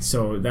 Totally.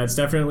 So that's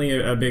definitely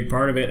a big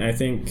part of it, and I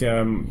think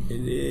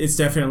it's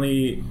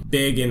definitely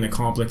big in the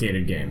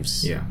complicated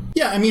games. Yeah.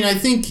 Yeah, I mean, I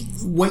think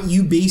what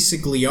you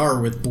basically are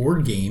with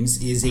board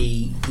games is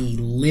a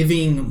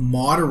living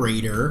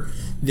moderator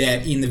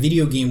that in the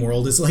video game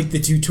world is like the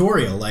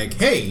tutorial. Like,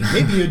 hey,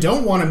 maybe you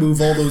don't want to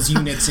move all those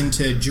units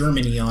into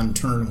Germany on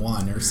turn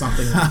 1 or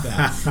something like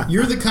that.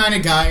 You're the kind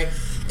of guy...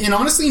 And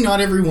honestly,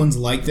 not everyone's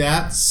like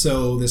that,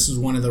 so this is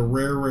one of the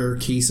rare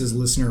cases,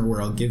 listener,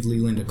 where I'll give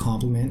Leland a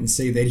compliment and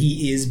say that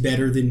he is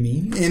better than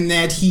me, and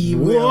that he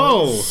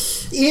will,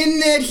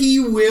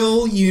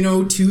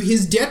 to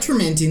his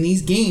detriment in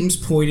these games,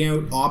 point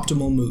out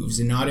optimal moves,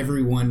 and not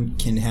everyone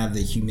can have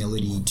the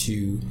humility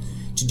to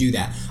do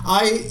that.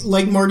 I,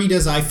 like Marty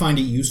does, I find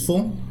it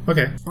useful.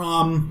 Okay.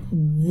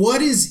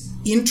 What is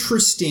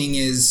interesting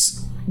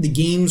is the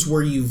games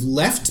where you've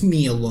left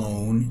me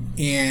alone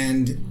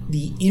and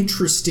the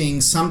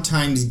interesting,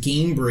 sometimes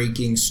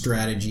game-breaking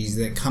strategies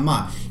that come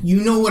up.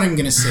 You know what I'm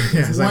going to say.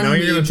 Yes, I know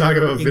you're going to talk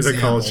about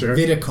viticulture.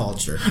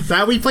 Viticulture.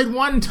 That we played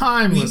one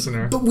time,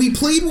 listener. But we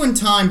played one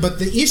time, but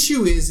the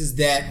issue is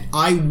that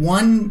I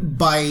won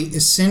by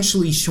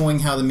essentially showing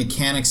how the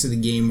mechanics of the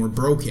game were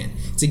broken.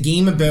 It's a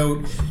game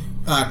about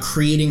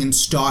creating and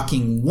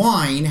stocking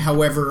wine.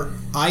 However,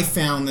 I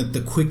found that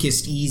the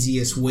quickest,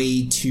 easiest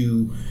way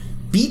to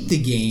beat the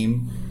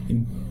game,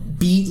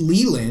 beat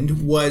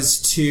Leland, was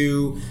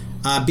to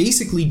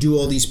basically do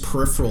all these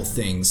peripheral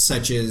things,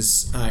 such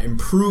as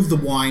improve the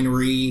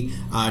winery,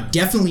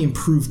 definitely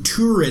improve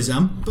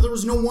tourism, but there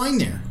was no wine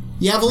there.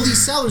 You have all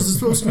these cellars that's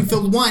supposed to be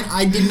filled with wine.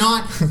 I did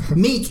not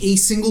make a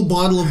single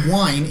bottle of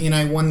wine, and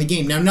I won the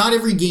game. Now, not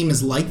every game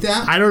is like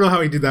that. I don't know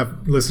how he did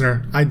that,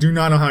 listener. I do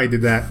not know how he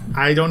did that.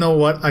 I don't know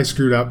what I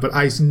screwed up, but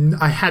I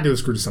had to have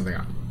screwed something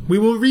up. We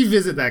will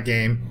revisit that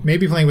game,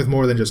 maybe playing with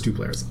more than just 2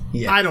 players.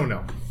 Yeah. I don't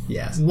know.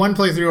 Yes. One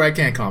playthrough, I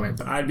can't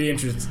comment. I'd be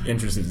interested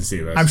to see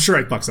this. I'm sure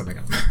I'd fuck something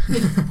up.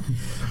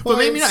 Well, but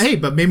maybe not. Hey,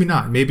 but maybe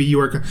not. Maybe you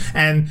were...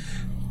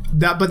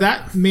 But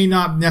that may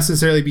not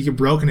necessarily be your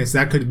brokenness.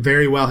 That could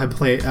very well have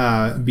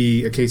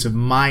be a case of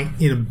my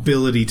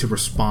inability to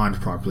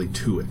respond properly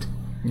to it.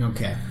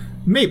 Okay.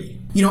 Maybe.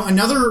 You know,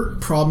 another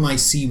problem I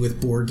see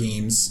with board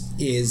games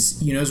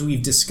is, you know, as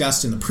we've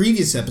discussed in the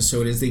previous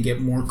episode, as they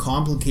get more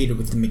complicated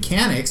with the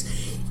mechanics,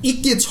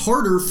 it gets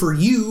harder for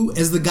you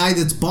as the guy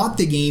that's bought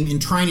the game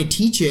and trying to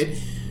teach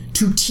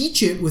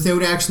it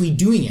without actually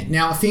doing it.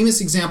 Now, a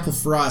famous example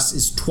for us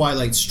is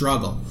Twilight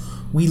Struggle.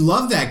 We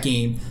love that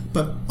game,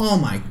 but oh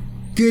my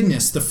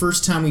goodness, the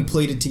first time we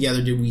played it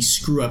together, did we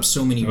screw up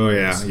so many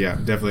rules. Yeah,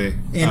 definitely.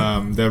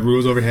 And the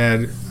rules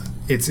overhead,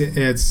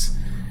 it's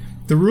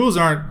the rules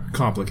aren't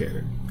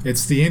complicated.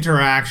 It's the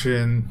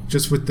interaction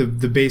just with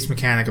the base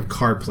mechanic of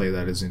card play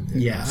that is in.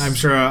 Yes. I'm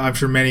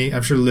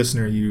sure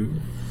listener, you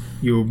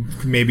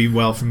may be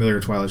well familiar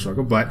with Twilight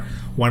Struggle, but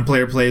one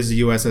player plays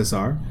the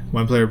USSR,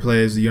 one player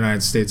plays the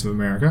United States of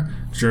America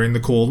during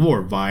the Cold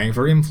War, vying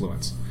for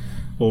influence.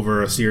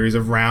 Over a series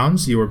of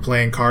rounds, you were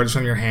playing cards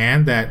from your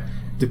hand that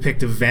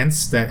depict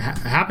events that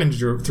happened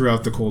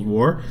throughout the Cold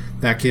War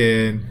that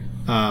can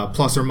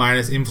plus or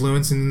minus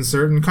influence in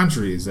certain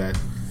countries,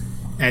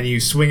 and you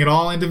swing it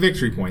all into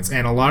victory points.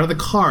 And a lot of the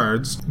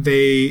cards,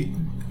 they're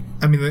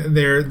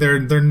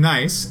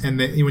nice, and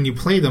when you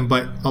play them,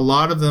 but a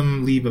lot of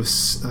them leave a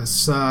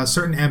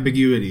certain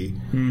ambiguity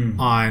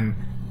on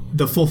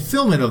the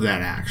fulfillment of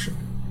that action.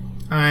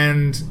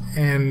 And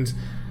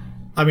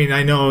I mean,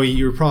 I know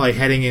you're probably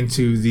heading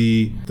into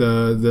the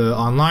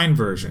online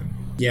version.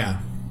 Yeah.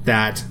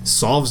 That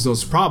solves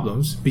those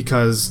problems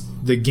because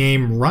the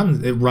game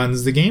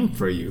runs the game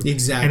for you.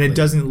 Exactly. And it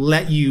doesn't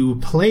let you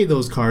play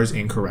those cards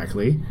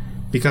incorrectly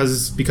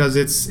because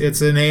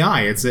it's an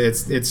AI.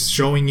 It's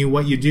showing you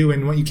what you do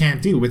and what you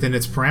can't do within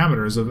its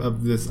parameters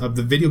of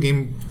the video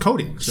game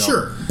coding. So.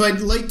 Sure. But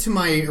like to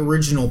my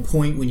original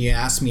point when you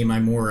asked me, am I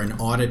more an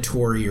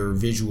auditory or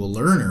visual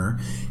learner?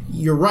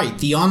 You're right.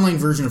 The online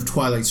version of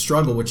Twilight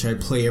Struggle, which I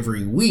play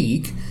every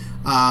week,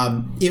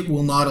 it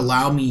will not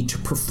allow me to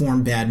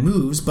perform bad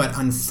moves, but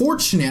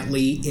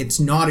unfortunately, it's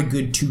not a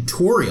good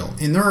tutorial.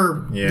 And there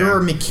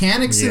are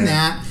mechanics in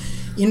that,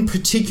 in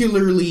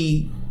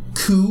particularly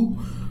coup,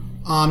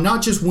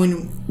 not just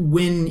when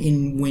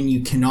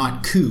you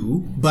cannot coup,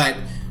 but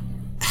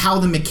how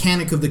the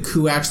mechanic of the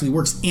coup actually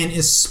works, and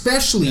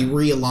especially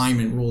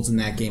realignment rules in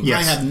that game. Yes.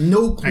 I have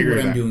no clue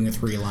what I'm doing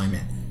with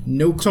realignment.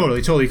 No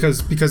clue. Totally,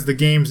 because the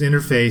game's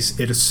interface,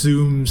 it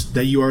assumes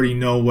that you already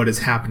know what is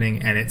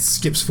happening, and it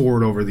skips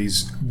forward over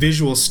these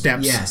visual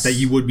steps that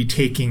you would be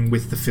taking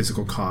with the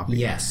physical copy.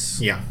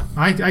 Yes. Yeah,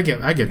 I get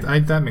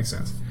that makes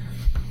sense.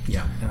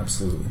 Yeah,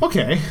 absolutely.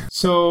 Okay,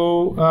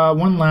 so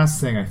one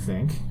last thing I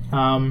think.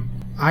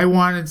 I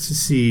wanted to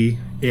see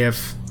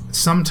if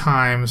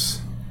sometimes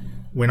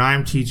when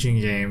I'm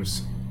teaching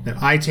games that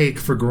I take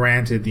for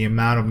granted the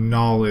amount of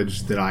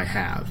knowledge that I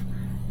have.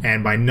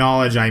 And by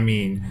knowledge, I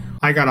mean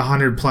I got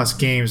 100 plus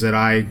games that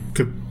I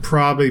could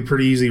probably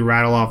pretty easily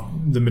rattle off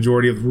the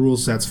majority of the rule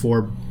sets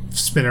for,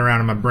 spinning around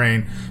in my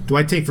brain. Do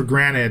I take for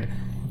granted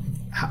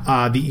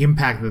the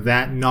impact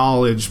that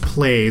knowledge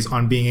plays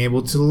on being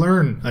able to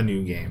learn a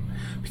new game?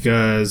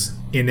 Because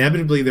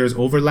inevitably there's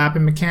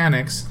overlapping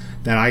mechanics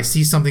that I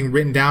see something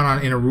written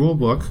down in a rule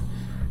book,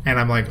 and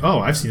I'm like, oh,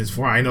 I've seen this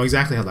before. I know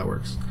exactly how that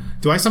works.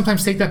 Do I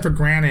sometimes take that for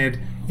granted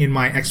in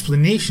my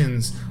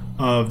explanations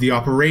of the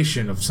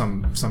operation of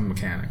some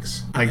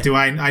mechanics? Like,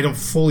 I don't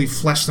fully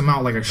flesh them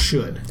out like I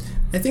should.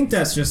 I think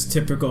that's just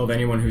typical of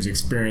anyone who's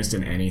experienced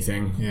in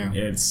anything. Yeah.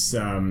 It's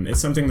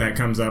something that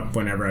comes up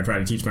whenever I try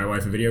to teach my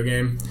wife a video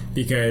game,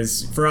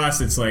 because for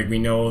us it's like we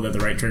know that the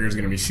right trigger is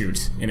going to be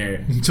shoot in a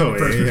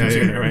totally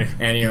right.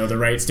 And the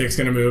right stick's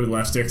going to move, the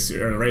right stick's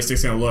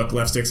going to look,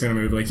 left stick's going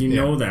to move. Like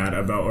know that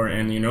about,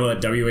 and you know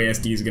that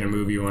WASD is going to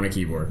move you on a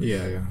keyboard.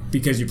 Yeah.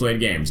 Because you played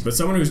games. But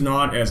someone who's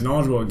not as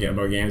knowledgeable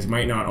about games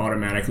might not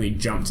automatically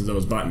jump to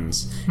those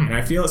buttons. And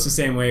I feel it's the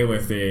same way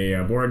with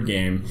a board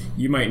game.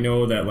 You might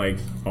know that, like,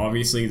 obviously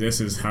obviously this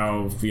is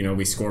how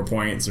we score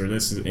points, or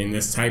this is in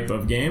this type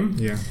of game.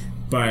 Yeah.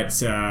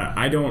 But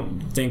I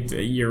don't think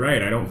that you're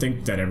right. I don't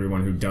think that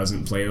everyone who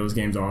doesn't play those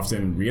games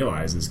often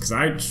realizes, because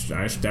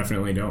I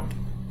definitely don't.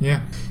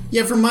 Yeah.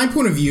 Yeah, from my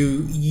point of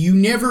view,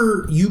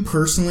 you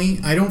personally,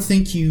 I don't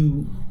think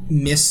you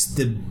miss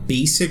the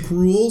basic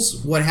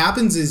rules. What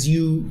happens is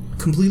you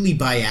completely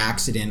by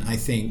accident, I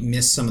think,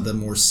 miss some of the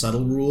more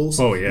subtle rules.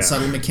 Oh, yeah.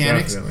 Subtle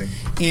mechanics. Definitely.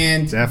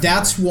 And Definitely.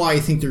 that's why I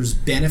think there's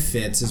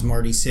benefits, as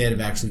Marty said, of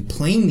actually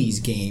playing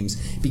these games,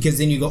 because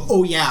then you go,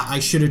 oh yeah,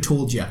 I should have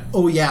told you.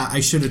 Oh yeah,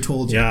 I should have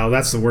told you. Yeah,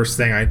 that's the worst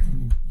thing. I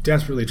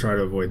desperately try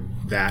to avoid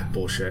that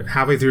bullshit.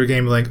 Halfway through a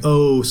game, like,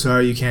 oh,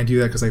 sorry, you can't do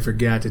that because I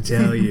forgot to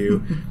tell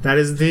you. That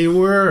is the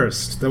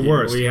worst. The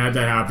worst. We had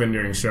that happen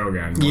during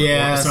Shogun.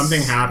 Yes.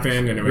 Something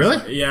happened, and it was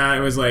Really? Yeah, it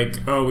was like,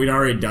 oh, we'd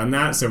already done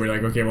that, so we're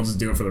like, okay, we'll just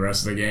do it for the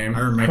rest of the game. I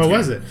remember. What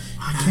was it?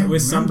 It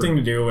was something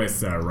to do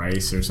with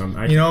rice or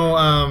something. I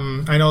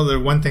know the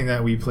one thing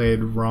that we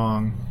played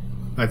wrong,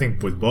 I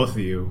think with both of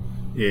you,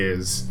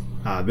 is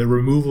the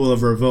removal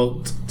of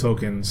revolt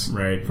tokens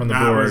from the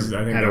board.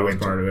 I think that was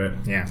part of it.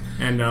 Yeah.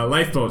 And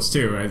lifeboats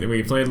too.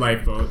 We played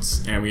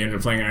lifeboats, and we ended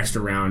up playing an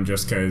extra round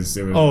just because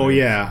it was. Oh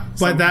yeah,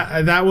 but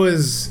that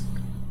was,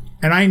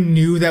 and I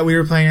knew that we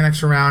were playing an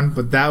extra round,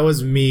 but that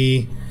was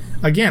me.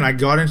 Again, I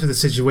got into the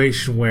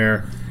situation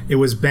where it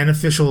was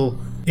beneficial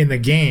in the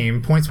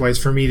game points wise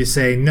for me to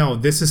say, no,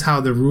 this is how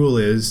the rule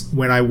is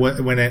when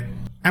and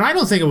I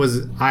don't think it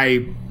was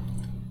I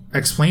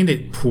explained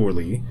it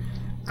poorly.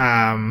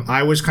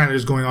 I was kind of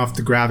just going off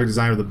the graphic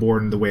design of the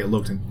board and the way it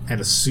looked, and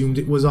assumed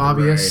it was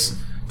obvious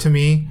to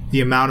me,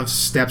 the amount of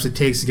steps it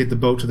takes to get the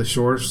boat to the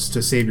shore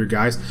to save your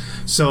guys.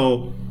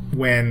 So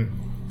when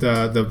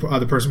the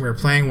other person we were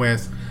playing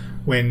with,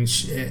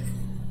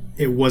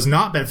 it was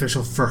not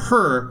beneficial for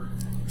her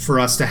for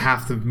us to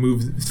have to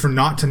move,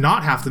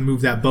 not have to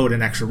move that boat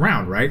an extra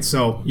round, right?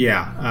 So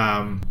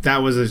yeah, that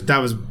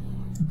was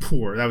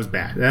poor. That was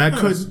bad.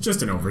 It was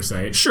just an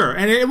oversight. Sure,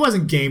 and it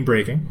wasn't game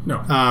breaking.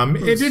 No,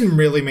 it didn't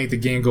really make the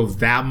game go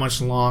that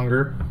much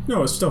longer.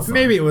 No, it's still fun.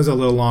 Maybe it was a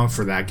little long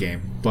for that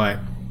game, but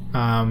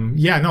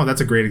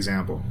that's a great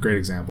example. Great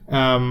example.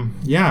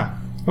 Yeah.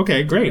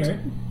 Okay, great. Right.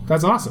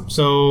 That's awesome.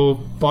 So,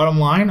 bottom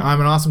line, I'm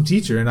an awesome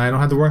teacher, and I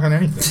don't have to work on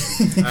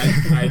anything.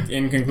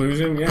 In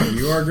conclusion, yeah,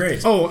 you are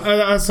great.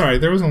 Oh, sorry.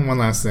 There was one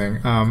last thing.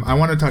 I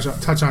want to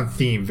touch on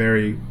theme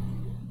very,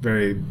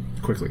 very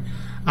quickly.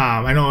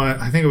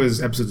 I think it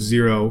was episode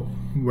 0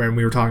 when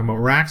we were talking about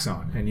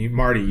Raxon, and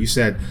Marty, you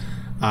said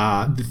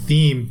the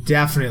theme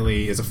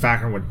definitely is a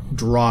factor in what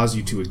draws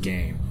you to a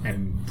game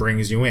and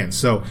brings you in.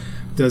 So,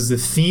 does the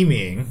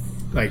theming,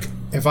 like,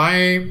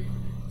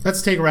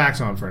 let's take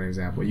Raxon for an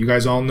example. You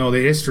guys all know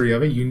the history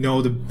of it. You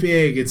know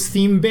it's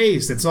theme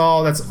based.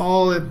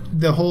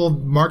 The whole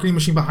marketing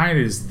machine behind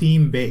it is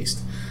theme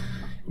based.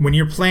 When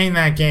you're playing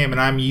that game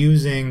and I'm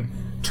using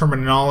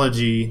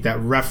terminology that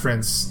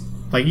reference,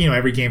 like,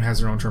 every game has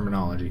their own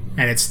terminology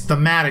and it's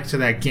thematic to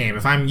that game.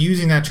 If I'm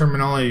using that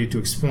terminology to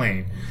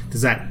explain,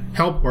 does that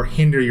help or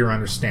hinder your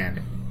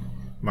understanding?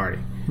 Marty.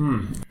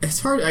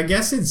 It's hard. I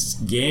guess it's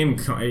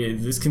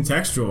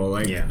contextual.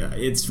 Like,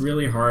 it's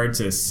really hard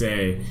to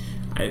say.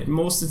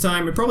 Most of the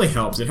time, it probably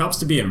helps. It helps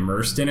to be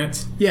immersed in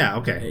it. Yeah,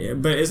 okay.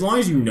 But as long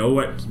as you know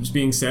what's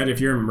being said, if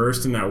you're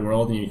immersed in that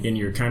world and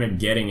you're kind of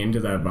getting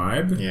into that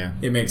vibe,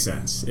 it makes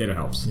sense. It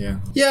helps. Yeah,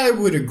 I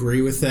would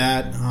agree with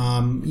that.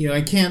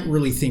 I can't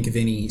really think of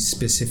any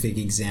specific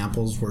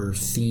examples where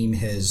theme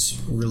has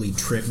really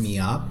tripped me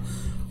up.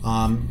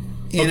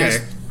 Okay,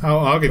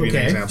 I'll give you an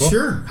example.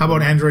 Sure. How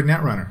about Android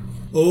Netrunner?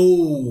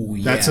 Oh,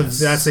 yes.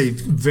 That's a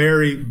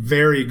very,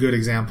 very good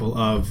example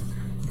of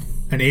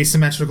an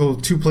asymmetrical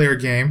 2-player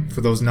game. For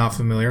those not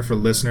familiar, for a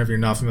listener, if you're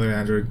not familiar with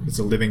Android, it's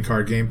a living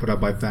card game put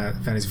out by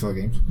Fantasy Flight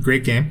Games.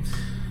 Great game.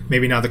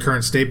 Maybe not the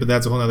current state, but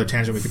that's a whole other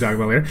tangent we could talk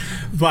about later.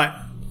 But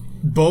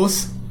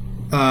both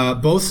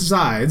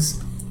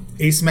sides,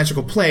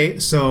 asymmetrical play,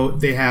 so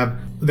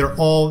they're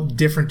all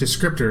different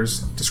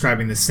descriptors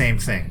describing the same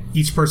thing.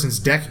 Each person's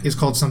deck is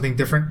called something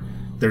different.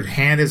 Their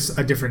hand is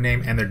a different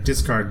name, and their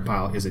discard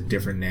pile is a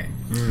different name.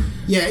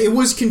 Yeah, it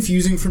was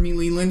confusing for me,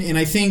 Leland, and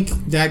I think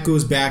that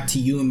goes back to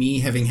you and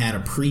me having had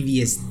a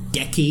previous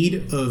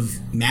decade of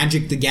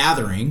Magic the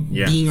Gathering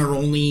being our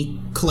only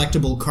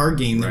collectible card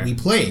game that we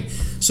play.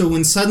 So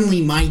when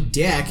suddenly my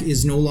deck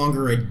is no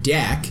longer a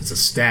deck, it's a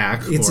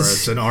stack,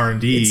 it's an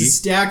R&D. It's a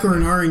stack or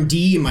an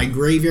R&D, and my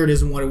graveyard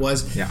isn't what it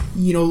was. Yeah.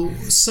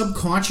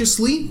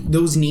 Subconsciously,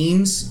 those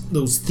names,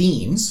 those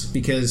themes,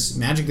 because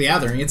Magic the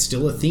Gathering, it's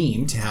still a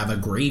theme to have a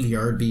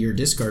graveyard be your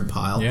discard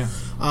pile. Yeah.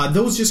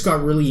 Those just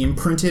got really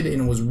imprinted,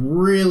 and it was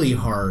really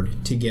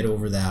hard to get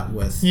over that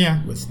with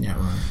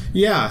Netrunner.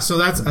 Yeah, so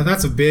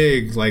that's a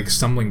big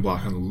stumbling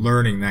block on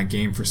learning that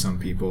game for some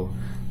people.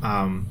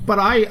 But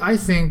I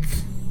think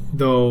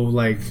though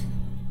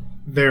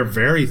they're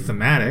very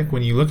thematic.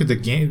 When you look at the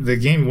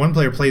game, one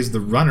player plays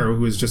the runner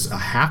who is just a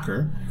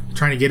hacker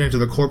trying to get into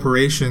the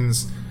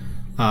corporation's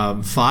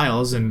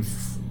files and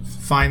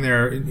find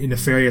their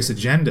nefarious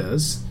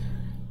agendas.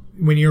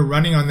 when you're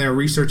running on their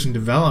research and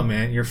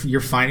development,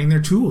 you're finding their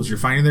tools, you're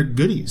finding their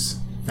goodies.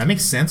 That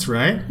makes sense,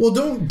 right? Well,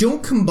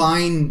 don't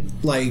combine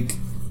like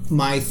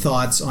my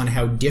thoughts on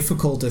how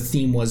difficult a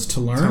theme was to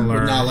learn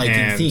with not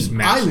liking theme.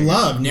 Smashing. I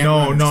love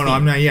No,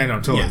 I'm not. Yeah, no,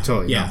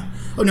 totally. Yeah.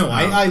 Oh no,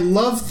 I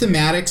love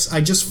thematics.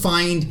 I just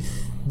find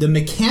the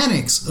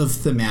mechanics of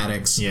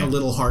thematics a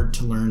little hard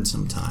to learn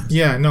sometimes.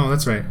 Yeah, no,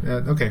 that's right.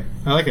 Okay,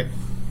 I like it.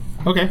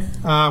 Okay,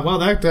 well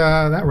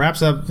that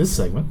wraps up this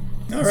segment.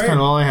 That's kind of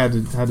all I had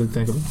to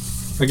think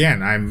of.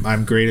 Again,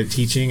 I'm great at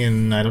teaching,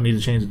 and I don't need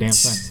to change a damn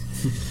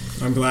thing.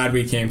 I'm glad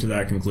we came to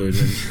that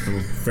conclusion. I'm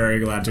very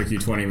glad it took you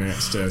 20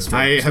 minutes to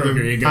stroke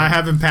your ego. I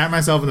have been patting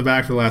myself in the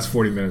back for the last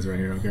 40 minutes right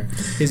here, okay?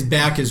 His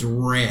back is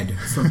red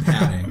from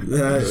patting.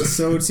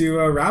 So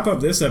to wrap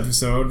up this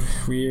episode,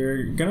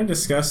 we're going to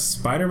discuss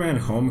Spider-Man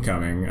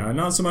Homecoming.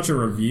 Not so much a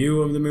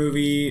review of the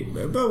movie,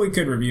 but we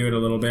could review it a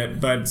little bit.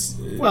 But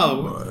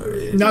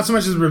not so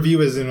much as a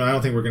review as in I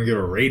don't think we're going to give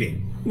a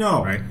rating.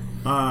 No. Right?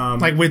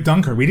 Like with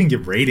Dunkirk, we didn't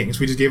give ratings.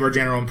 We just gave our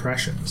general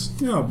impressions.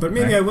 No, but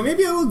maybe I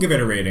will give it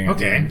a rating.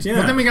 Okay. Yeah.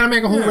 Well, then we got to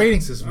make a whole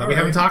rating system that we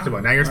haven't talked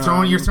about. Now you're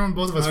throwing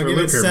both of us for a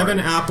loop here. I'll give it 7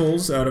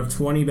 apples out of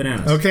 20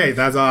 bananas. Okay,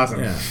 that's awesome.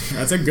 Yeah,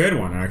 that's a good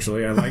one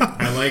actually. I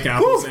like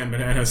apples and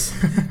bananas.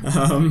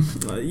 I'm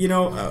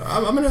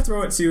going to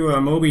throw it to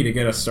Moby to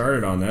get us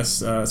started on this.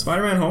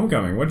 Spider-Man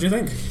Homecoming. What did you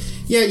think?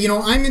 Yeah,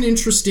 I'm an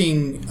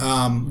interesting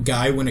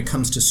guy when it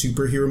comes to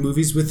superhero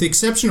movies, with the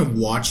exception of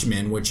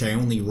Watchmen, which I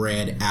only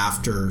read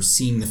after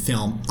seeing the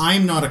film.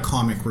 I'm not a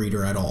comic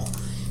reader at all.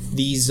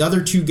 These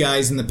other two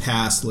guys in the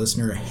past,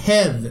 listener,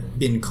 have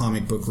been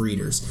comic book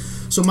readers.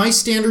 So my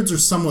standards are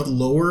somewhat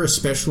lower,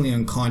 especially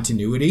on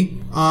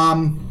continuity.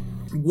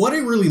 What I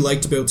really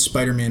liked about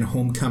Spider-Man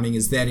Homecoming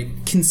is that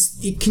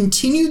it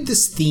continued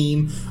this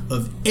theme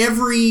of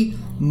every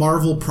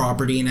Marvel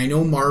property, and I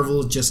know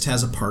Marvel just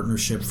has a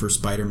partnership for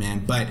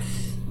Spider-Man, but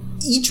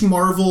each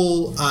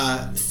Marvel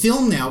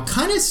film now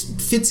kind of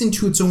fits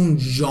into its own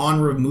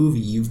genre of movie.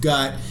 You've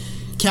got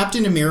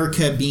Captain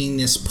America being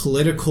this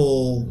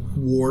political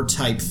war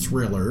type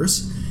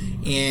thrillers,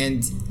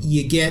 and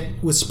you get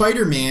with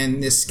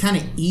Spider-Man this kind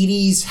of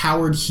 80s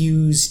Howard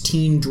Hughes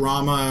teen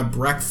drama,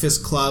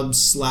 Breakfast Club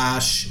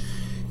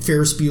 /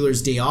 Ferris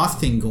Bueller's Day Off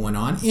thing going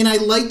on, and I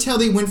liked how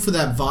they went for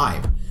that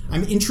vibe.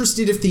 I'm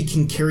interested if they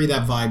can carry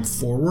that vibe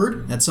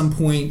forward. At some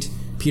point,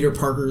 Peter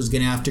Parker is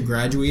going to have to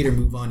graduate or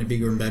move on to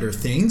bigger and better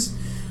things.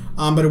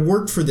 But it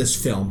worked for this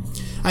film.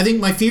 I think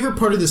my favorite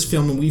part of this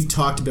film, and we've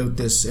talked about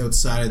this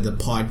outside of the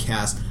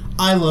podcast,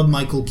 I love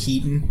Michael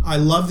Keaton. I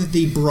love that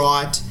they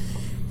brought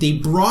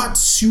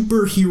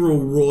superhero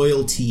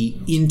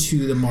royalty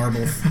into the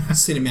Marvel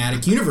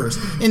Cinematic Universe.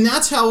 And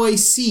that's how I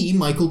see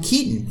Michael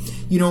Keaton.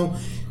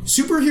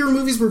 Superhero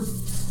movies were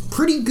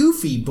pretty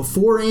goofy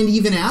before and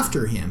even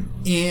after him.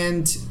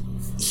 And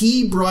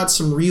he brought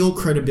some real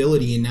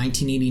credibility in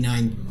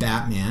 1989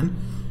 Batman.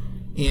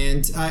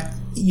 And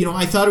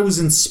I thought it was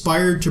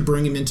inspired to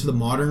bring him into the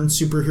modern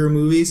superhero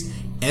movies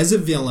as a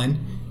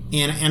villain.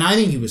 And I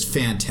think he was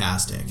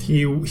fantastic.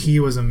 He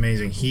was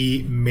amazing.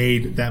 He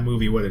made that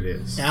movie what it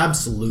is.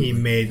 Absolutely. He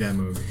made that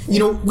movie.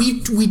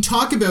 We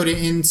talk about it,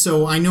 and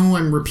so I know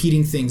I'm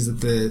repeating things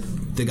that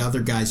the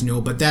other guys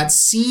know, but that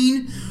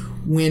scene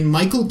when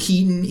Michael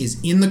Keaton is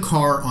in the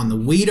car on the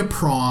way to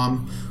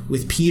prom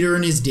with Peter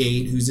and his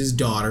date, who's his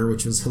daughter,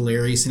 which was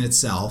hilarious in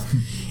itself.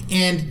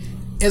 And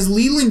as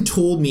Leland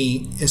told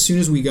me as soon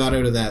as we got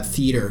out of that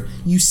theater,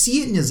 you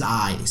see it in his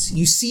eyes.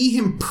 You see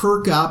him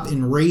perk up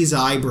and raise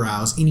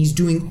eyebrows, and he's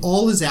doing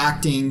all his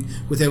acting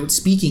without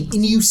speaking.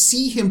 And you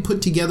see him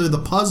put together the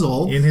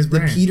puzzle in his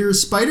brain. That Peter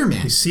is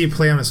Spider-Man. You see it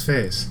play on his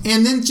face.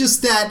 And then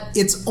just that,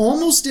 it's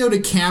almost out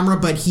of camera,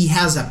 but he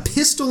has a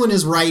pistol in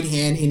his right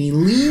hand, and he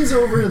leans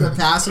over to the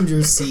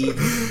passenger seat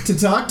to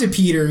talk to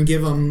Peter and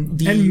give him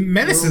the... And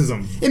menaces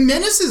him. And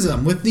menaces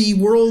him with the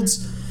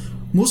world's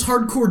most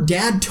hardcore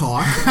dad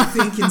talk, I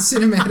think, in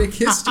cinematic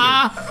history.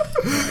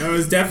 It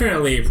was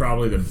definitely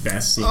probably the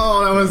best scene.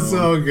 Oh, that was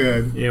so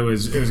good. It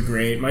was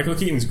great. Michael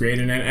Keaton's great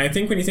in it. And I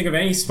think when you think of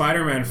any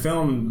Spider-Man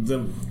film,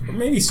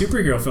 maybe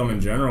superhero film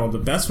in general, the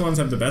best ones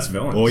have the best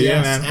villains. Oh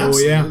yeah, yes, man.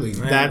 Absolutely.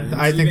 Oh yeah.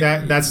 I think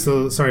that's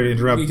the. Sorry to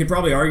interrupt. You could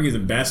probably argue the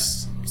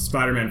best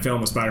Spider-Man film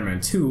was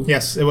Spider-Man 2.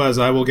 Yes, it was.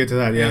 I will get to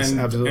that. Yes,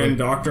 absolutely. And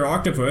Dr.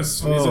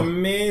 Octopus is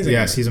amazing.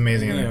 Yes, he's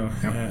amazing in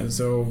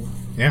it.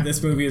 Yep.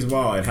 This movie as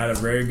well, it had a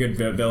very good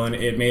villain.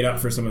 It made up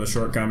for some of the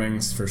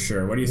shortcomings for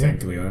sure. What do you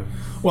think, Leland?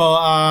 Well,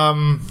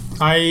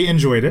 I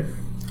enjoyed it.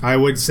 I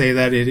would say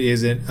that it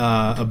is an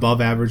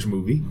above average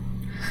movie,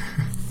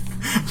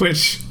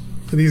 which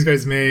these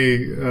guys may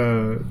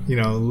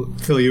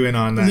fill you in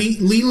on that.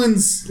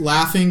 Leland's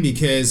laughing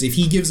because if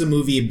he gives a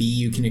movie a B,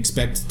 you can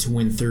expect it to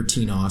win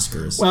 13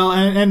 Oscars. Well,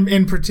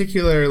 and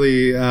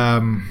particularly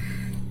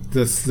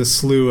the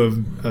slew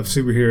of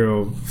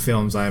superhero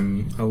films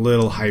I'm a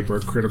little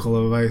hypercritical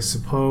of, I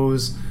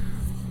suppose.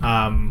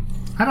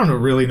 I don't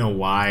really know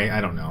why.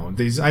 I don't know.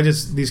 These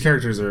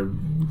characters are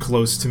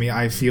close to me.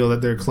 I feel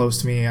that they're close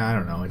to me. I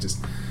don't know.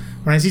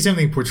 When I see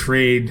something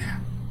portrayed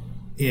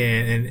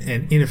in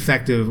an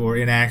ineffective or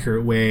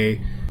inaccurate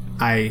way,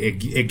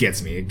 it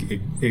gets me.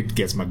 It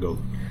gets my goat.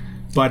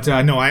 But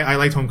no, I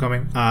liked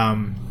Homecoming.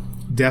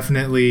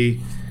 Definitely.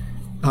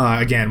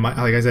 Again, like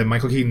I said,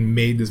 Michael Keaton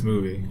made this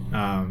movie.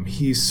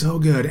 He's so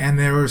good, and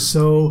they were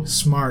so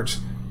smart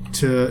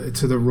to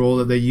the role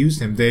that they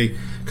used him.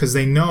 Because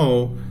they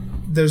know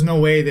there's no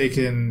way they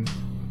can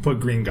put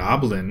Green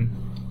Goblin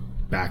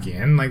back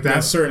in. Like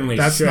that's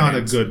not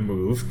a good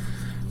move.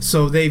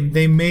 So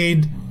they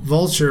made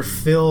Vulture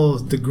fill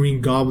the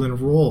Green Goblin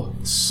role.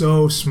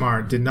 So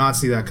smart. Did not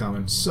see that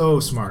coming. So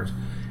smart.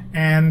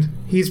 And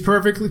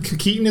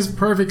Keaton is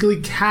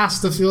perfectly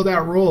cast to fill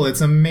that role.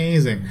 It's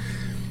amazing.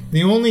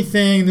 The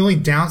only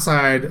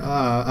downside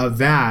of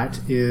that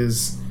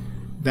is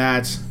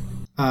that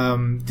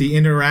the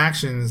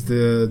interactions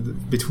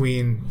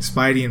between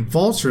Spidey and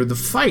Vulture, the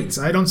fights.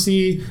 I don't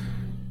see.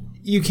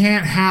 You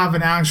can't have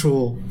an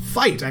actual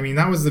fight. I mean,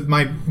 that was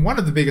one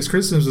of the biggest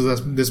criticisms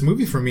of this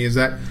movie for me is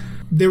that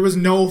there was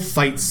no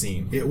fight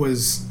scene. It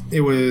was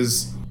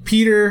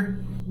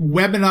Peter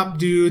webbing up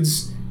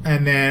dudes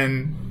and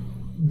then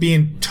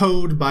being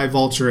towed by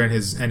Vulture and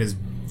his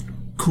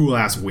cool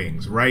ass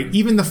wings, right?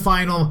 Even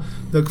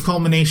the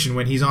culmination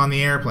when he's on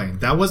the airplane,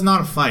 that was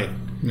not a fight.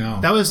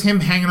 No. That was him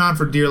hanging on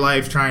for dear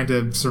life trying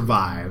to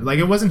survive. Like,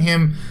 it wasn't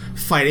him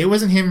fighting. It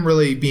wasn't him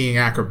really being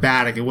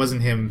acrobatic. It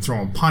wasn't him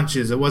throwing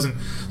punches. It wasn't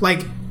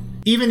like,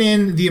 even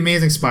in The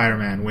Amazing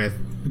Spider-Man with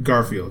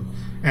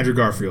Andrew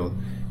Garfield,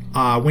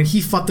 when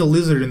he fought the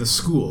lizard in the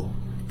school,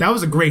 that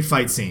was a great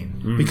fight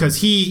scene because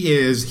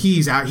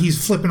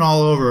he's flipping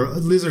all over.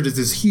 Lizard is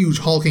this huge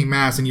hulking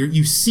mass, and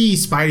you see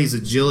Spidey's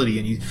agility,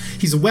 and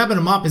he's webbing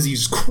him up as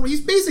he's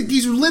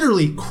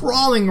literally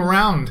crawling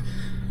around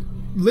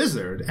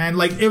Lizard, and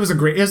like that's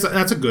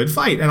a good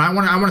fight, and I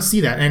want to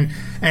see that,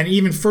 and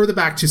even further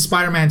back to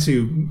Spider-Man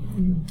 2,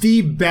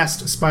 the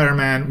best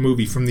Spider-Man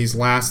movie from these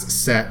last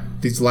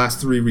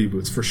three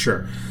reboots for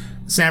sure.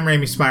 Sam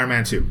Raimi's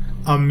Spider-Man 2,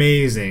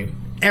 amazing.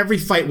 Every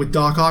fight with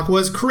Doc Ock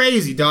was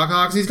crazy. Doc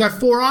Ock, he's got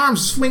 4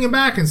 arms swinging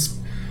back, and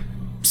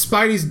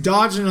Spidey's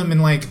dodging them,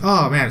 and like,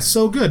 oh man, it's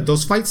so good.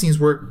 Those fight scenes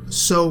were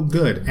so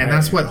good, and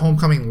that's what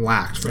Homecoming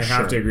lacked for sure. I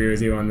have to agree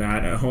with you on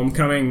that.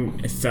 Homecoming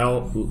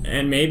felt,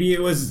 and maybe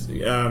it was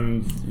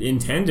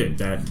intended,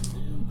 that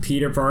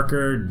Peter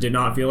Parker did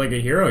not feel like a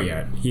hero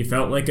yet. He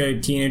felt like a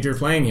teenager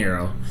playing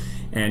hero,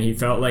 and he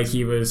felt like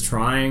he was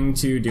trying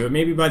to do it.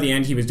 Maybe by the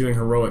end he was doing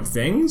heroic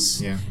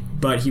things,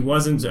 but he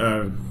wasn't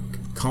a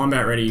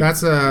combat ready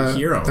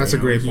hero. That's a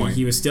great point.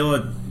 He was still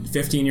a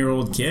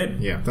 15-year-old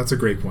kid. Yeah, that's a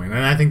great point,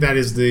 and I think that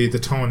is the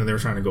tone that they were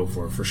trying to go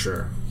for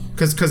sure.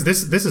 Because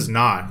this is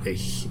not a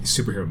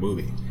superhero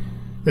movie.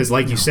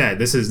 You said,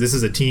 this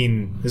is a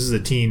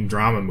teen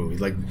drama movie.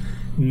 Like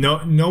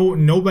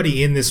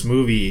nobody in this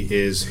movie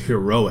is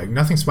heroic.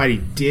 Nothing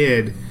Spidey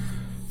did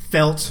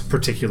felt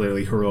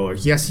particularly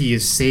heroic. Yes, he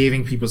is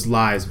saving people's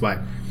lives, but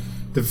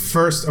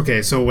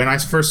so when I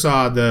first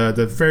saw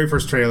the very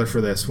first trailer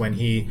for this, when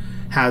he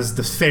has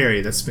the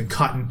fairy that's been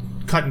cut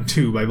in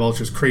two by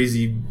Vulture's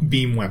crazy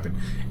beam weapon,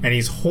 and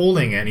he's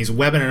holding it and he's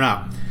webbing it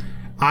up,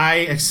 I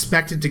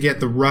expected to get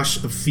the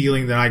rush of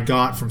feeling that I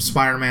got from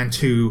Spider-Man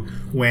 2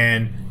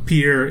 when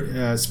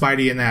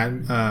Spidey and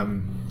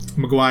that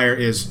Maguire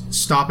is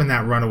stopping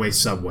that runaway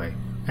subway,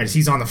 and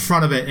he's on the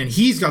front of it, and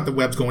he's got the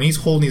webs going, he's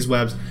holding these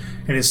webs,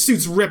 and his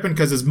suit's ripping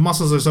because his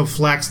muscles are so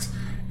flexed,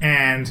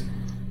 and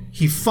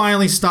he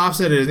finally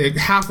stops it. It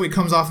halfway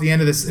comes off the end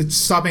of this. It's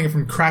stopping it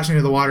from crashing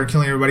into the water and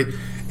killing everybody.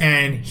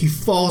 And he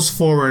falls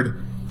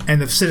forward,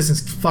 and the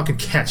citizens fucking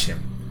catch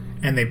him,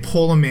 and they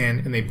pull him in,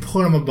 and they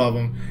put him above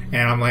him.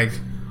 And I'm like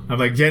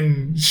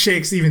getting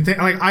shakes even.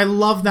 I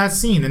love that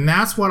scene, and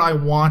that's what I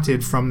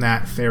wanted from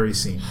that fairy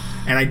scene.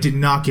 And I did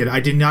not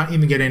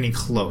even get any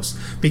close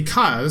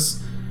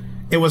because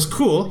it was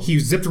cool. He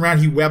zipped around,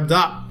 he webbed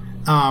up,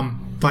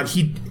 but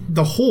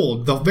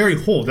the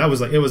very hold, it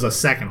was a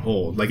second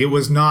hold. Like, it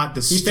was not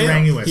the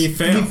strenuous. He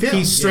failed.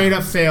 He straight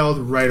up failed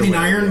right away. And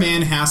Iron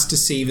Man has to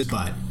save his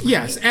butt.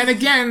 Yes, and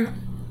again,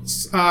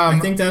 I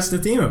think that's the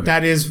theme of it.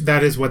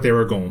 That is what they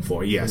were going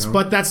for. Yes,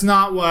 but that's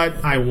not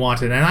what I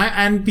wanted,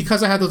 and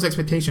because I had those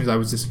expectations, I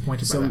was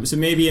disappointed by that. So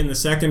maybe in the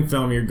second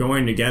film you're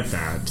going to get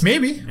that.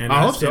 Maybe, and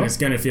I hope so. It's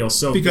going to feel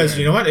so because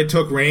good. You know what? It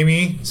took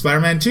Raimi,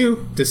 Spider-Man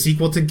 2, the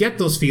sequel, to get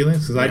those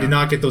feelings, because I did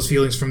not get those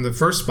feelings from the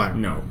first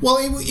Spider-Man. No. Well,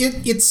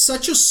 it's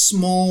such a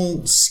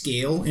small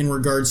scale in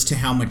regards to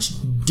how much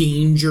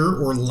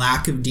danger or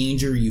lack of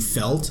danger you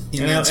felt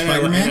in that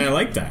Spider-Man. And I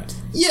like that.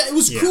 Yeah, it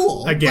was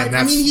cool. Again,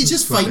 but, he's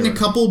just fighting a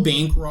couple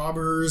bank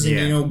robbers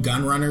and,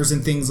 gun runners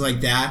and things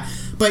like that.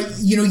 But,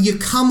 you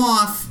come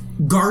off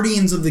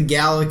Guardians of the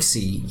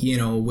Galaxy,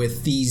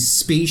 with these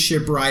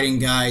spaceship riding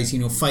guys,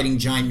 fighting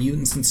giant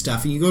mutants and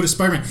stuff. And you go to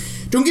Spider-Man.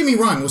 Don't get me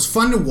wrong, it was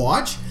fun to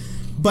watch,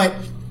 but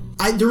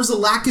there was a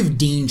lack of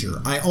danger.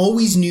 I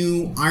always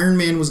knew Iron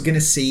Man was going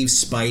to save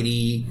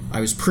Spidey. I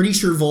was pretty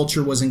sure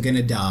Vulture wasn't going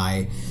to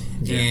die.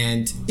 Yeah.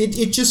 And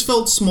it just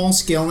felt small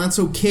scale, and that's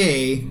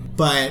okay,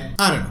 but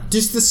I don't know.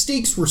 Just the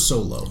stakes were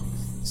so low.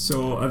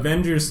 So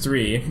Avengers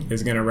 3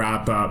 is going to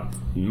wrap up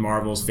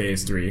Marvel's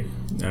Phase 3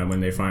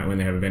 when they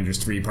have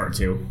Avengers 3 Part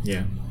 2.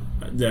 Yeah.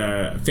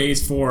 the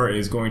Phase 4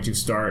 is going to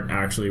start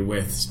actually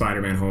with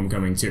Spider-Man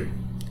Homecoming 2.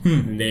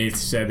 And they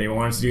said they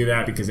wanted to do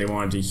that because they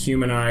wanted to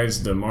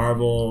humanize the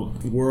Marvel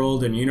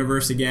world and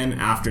universe again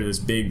after this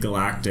big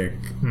galactic...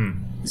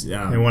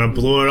 they want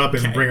to blow it up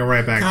and bring it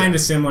right back. Kind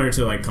of similar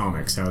to like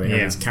comics, how they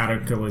have these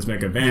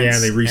cataclysmic events. Yeah,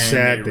 they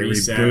reset, they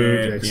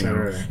reboot, it,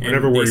 etc.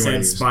 Whatever word you want to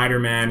use.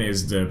 Spider-Man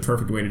is the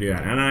perfect way to do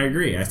that, and I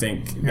agree. I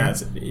think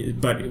that's.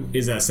 But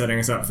is that setting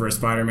us up for a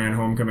Spider-Man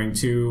Homecoming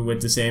 2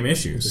 with the same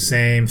issues, the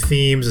same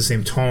themes, the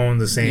same tone,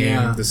 the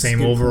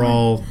same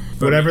overall,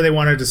 whatever they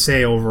wanted to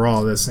say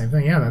overall, the same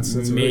thing. Yeah, that's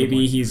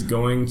maybe he's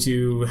going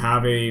to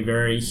have a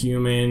very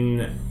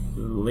human,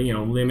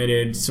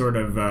 limited sort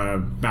of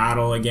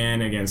battle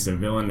again against a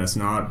villain that's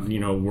not,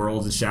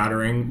 world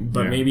shattering,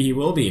 but maybe he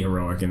will be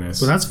heroic in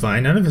this. Well, that's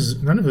fine. None of his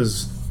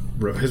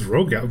rogue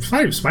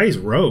Spidey's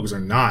rogues are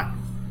not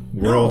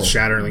world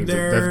shattering.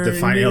 The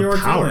final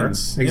power.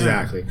 Villains.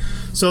 Exactly. Yeah.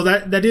 So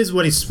that is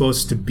what he's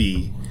supposed to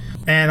be,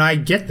 and I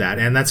get that,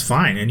 and that's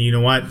fine. And you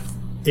know what?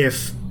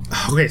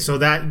 So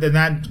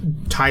that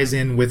ties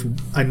in with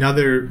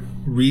another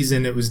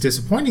reason it was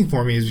disappointing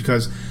for me is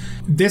because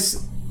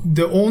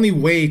the only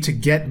way to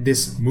get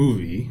this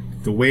movie,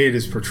 the way it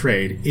is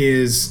portrayed,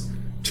 is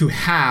to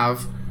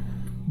have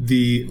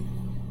the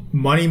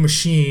money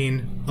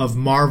machine of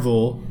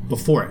Marvel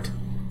before it.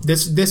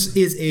 This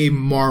is a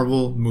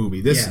Marvel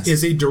movie. This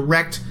is a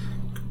direct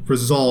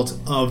result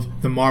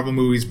of the Marvel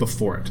movies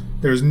before it.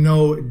 There's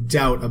no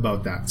doubt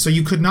about that. So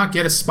you could not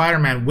get a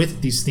Spider-Man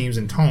with these themes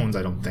and tones,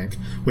 I don't think,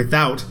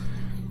 without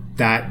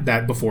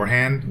that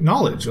beforehand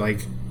knowledge.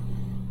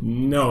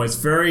 No, it's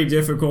very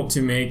difficult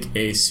to make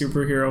a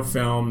superhero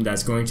film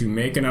that's going to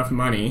make enough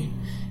money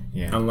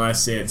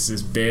unless it's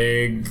this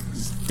big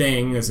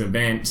thing, this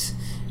event,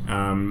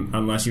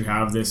 unless you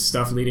have this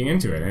stuff leading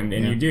into it. And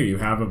you do. You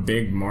have a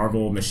big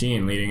Marvel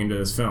machine leading into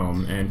this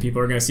film, and people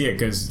are going to see it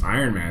because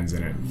Iron Man's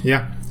in it.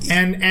 Yeah.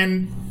 And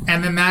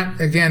then that,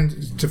 again,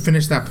 to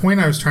finish that point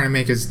I was trying to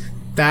make, is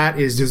that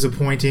is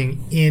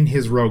disappointing in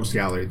his Rogues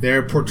Gallery.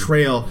 Their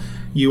portrayal...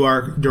 You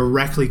are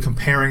directly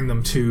comparing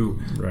them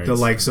to the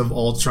likes of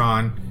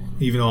Ultron,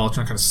 even though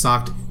Ultron kind of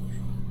sucked,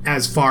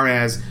 as far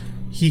as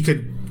he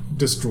could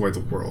destroy the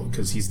world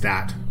because he's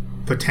that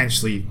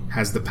potentially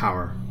has the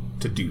power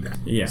to do that.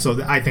 Yeah.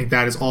 So I think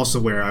that is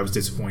also where I was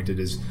disappointed,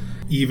 is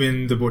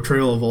even the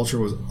portrayal of Vulture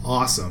was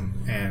awesome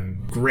and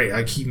great.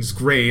 Keaton's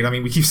great. I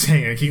mean, we keep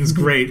saying it. Keaton's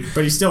great.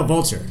 But he's still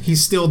Vulture.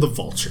 He's still the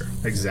Vulture.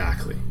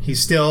 Exactly.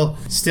 He's still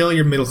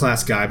your middle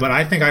class guy. But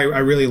I think I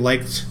really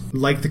liked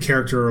the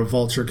character of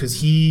Vulture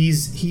because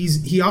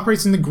he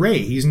operates in the gray.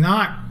 He's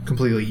not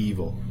completely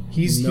evil.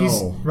 He is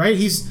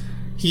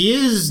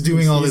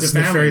doing all this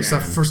nefarious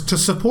stuff to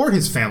support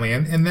his family,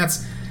 and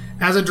that's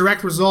as a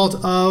direct result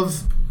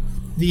of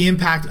the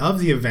impact of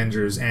the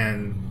Avengers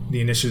and the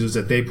initiatives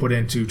that they put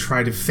in to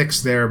try to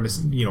fix their,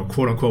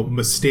 quote unquote,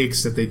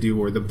 mistakes that they do,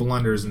 or the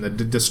blunders and the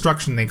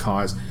destruction they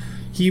cause.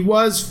 He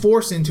was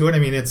forced into it. I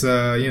mean, it's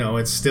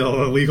it's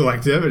still illegal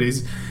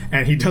activities,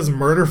 and he does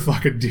murder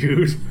fuck a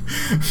dude.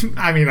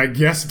 I mean, I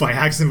guess by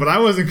accident, but I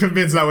wasn't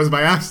convinced that was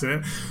by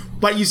accident.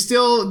 But you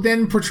still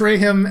then portray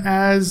him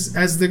as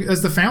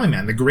the family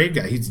man, the great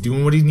guy. He's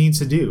doing what he needs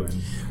to do.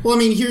 Well, I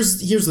mean, here's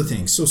the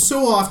thing.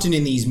 So often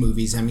in these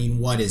movies, I mean,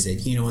 what is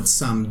it? It's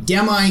some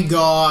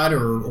demigod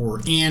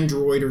or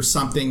android or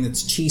something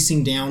that's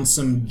chasing down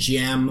some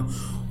gem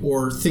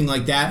or thing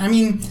like that. I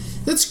mean,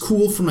 that's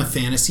cool from a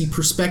fantasy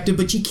perspective,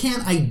 but you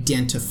can't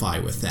identify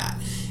with that.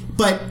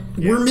 But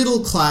we're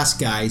middle class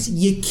guys.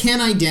 You can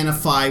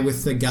identify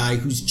with the guy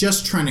who's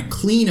just trying to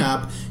clean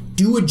up,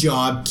 do a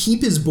job,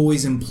 keep his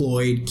boys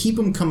employed, keep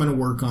them coming to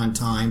work on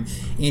time,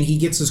 and he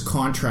gets his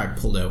contract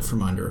pulled out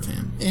from under of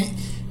him.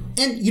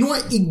 And you know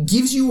what? It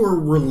gives you a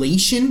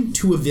relation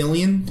to a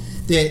villain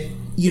that,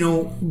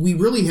 we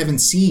really haven't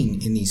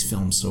seen in these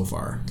films so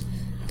far.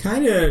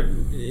 Kind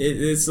of,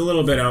 it's a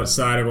little bit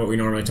outside of what we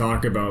normally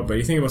talk about, but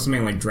you think about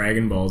something like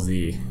Dragon Ball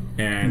Z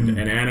and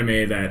an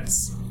anime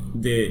that's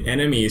the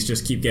enemies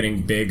just keep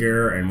getting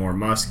bigger and more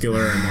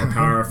muscular and more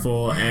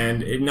powerful,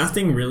 and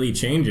nothing really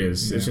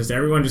changes. Yeah. It's just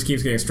everyone just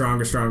keeps getting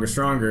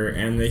stronger,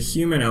 and the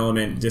human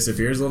element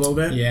disappears a little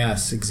bit.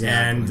 Yes, exactly.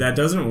 And that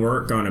doesn't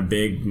work on a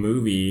big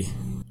movie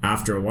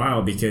after a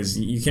while because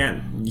you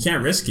can't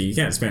risk it. You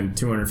can't spend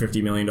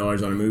 $250 million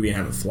on a movie and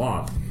have it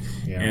flop.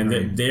 Yeah,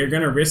 and they're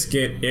going to risk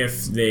it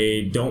if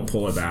they don't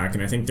pull it back,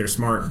 and I think they're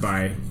smart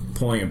by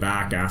pulling it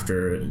back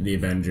after the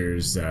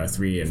Avengers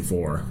 3 and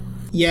 4.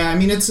 Yeah, I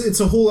mean, it's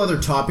a whole other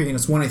topic, and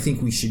it's one I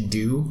think we should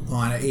do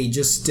on a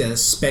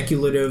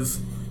speculative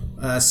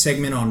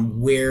segment on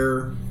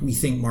where we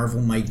think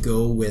Marvel might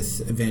go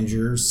with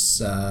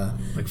Avengers.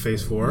 Like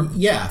Phase 4?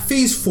 Yeah,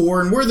 Phase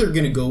 4, and where they're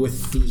going to go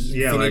with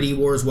the Infinity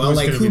War as well.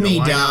 Like, who may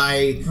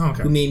die,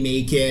 who may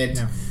make it.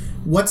 Yeah.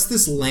 What's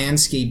this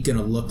landscape going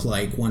to look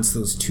like once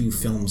those two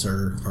films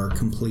are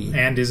complete?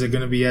 And is it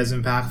going to be as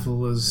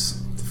impactful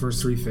as the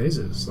first 3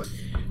 phases?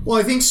 Well,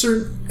 I think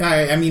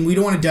I mean, we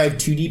don't want to dive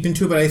too deep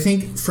into it, but I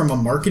think from a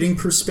marketing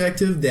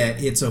perspective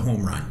that it's a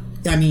home run.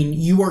 I mean,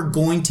 you are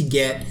going to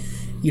get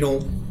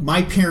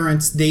my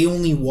parents, they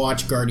only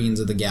watch Guardians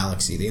of the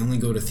Galaxy. They only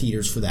go to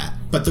theaters for that.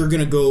 But they're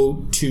going to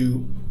go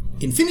to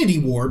Infinity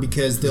War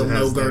because they'll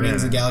know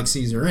Guardians of the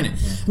Galaxies are in it.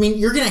 Yeah. I mean,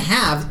 you're going to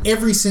have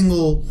every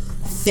single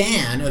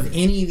fan of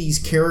any of these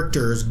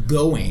characters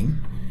going,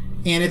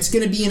 and it's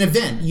going to be an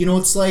event.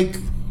 It's like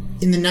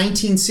in the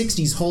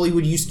 1960s,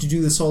 Hollywood used to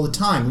do this all the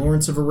time.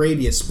 Lawrence of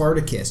Arabia,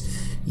 Spartacus,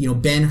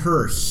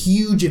 Ben-Hur,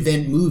 huge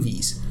event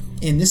movies.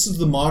 And this is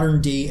the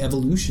modern day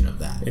evolution of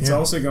that. It's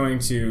also going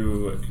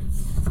to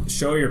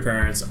show your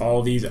parents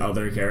all these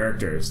other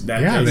charers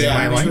that they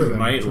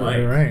might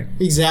like. Right.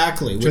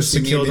 Exactly. Just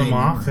to kill them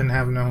off and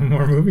have no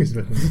more movies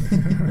with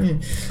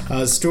them.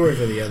 Story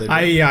for the other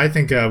day. I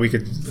think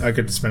I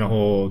could spend a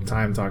whole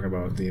time talking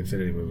about the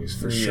Infinity movies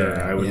for sure.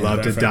 I would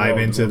love to dive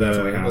into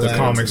the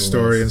comic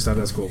story and stuff.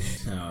 That's cool.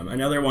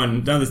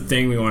 Another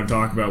thing we want to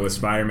talk about with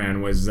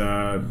Spider-Man was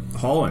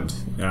Holland.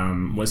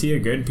 Was he a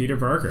good Peter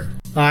Parker?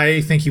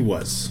 I think he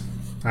was.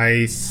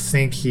 Was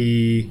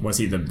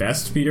he the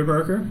best Peter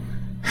Parker?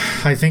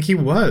 I think he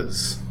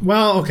was.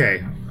 Well,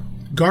 okay.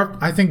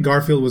 I think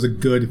Garfield was a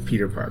good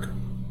Peter Parker.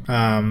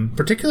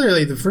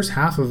 Particularly the first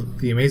half of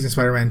The Amazing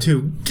Spider-Man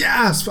 2.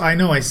 Gasp! I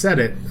know I said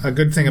it. A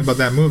good thing about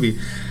that movie.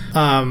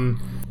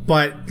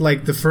 But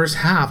like the first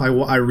half, I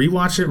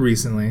rewatched it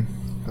recently.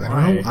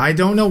 I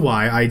don't know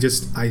why. I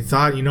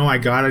thought, I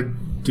gotta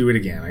do it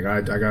again. I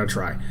gotta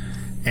try.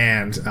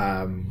 And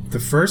the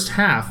first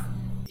half,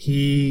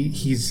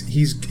 he's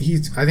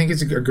I think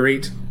it's a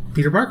great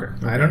Peter Parker.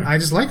 Okay. I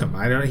just like him.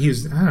 I don't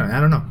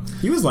know.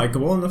 He was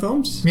likable in the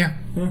films. Yeah.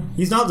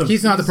 He's not the problem.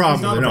 He's not the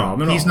problem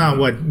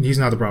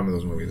in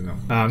those movies.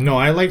 No. No,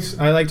 I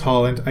liked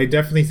Holland. I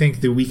definitely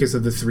think the weakest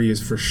of the three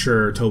is for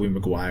sure Tobey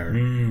Maguire.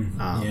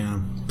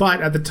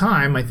 But at the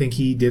time, I think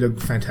he did a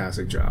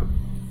fantastic job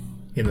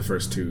in the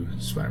first two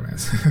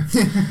Spider-Mans.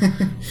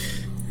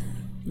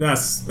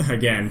 That's,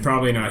 again,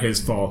 probably not his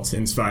fault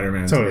in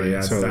Spider-Man 3.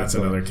 That's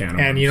another can of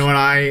worms. And you know what?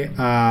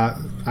 I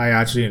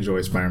actually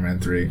enjoy Spider-Man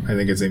 3. I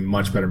think it's a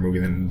much better movie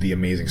than The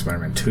Amazing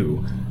Spider-Man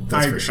 2.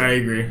 That's for sure. I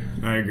agree.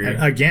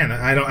 And again,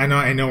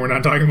 I know we're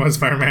not talking about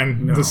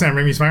Spider-Man, the Sam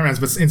Raimi Spider-Mans,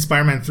 but in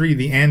Spider-Man 3,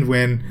 the end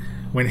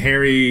when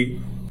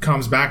Harry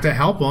comes back to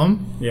help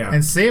him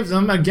and saves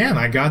him again.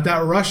 I got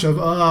that rush of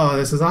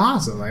this is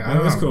awesome. Like,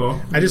 that was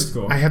cool.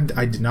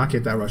 I did not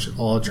get that rush at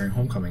all during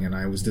Homecoming, and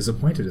I was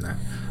disappointed in that.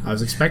 I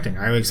was expecting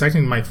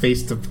my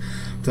face to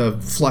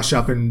flush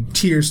up and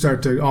tears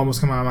start to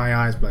almost come out of my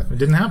eyes, but it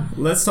didn't happen.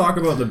 Let's talk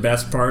about the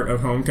best part of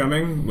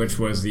Homecoming, which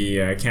was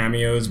the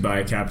cameos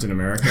by Captain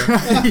America.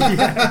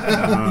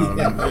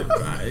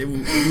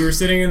 We were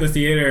sitting in the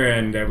theater,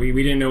 and we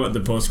didn't know what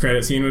the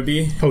post-credit scene would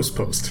be.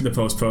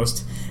 The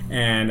post.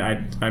 And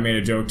I made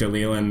a joke to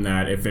Leland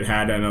that if it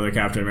had another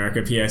Captain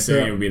America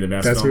PSA, it would be the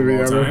best film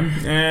of all time.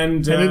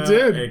 And it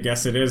did. I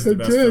guess it is the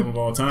best film of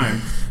all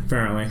time,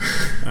 apparently.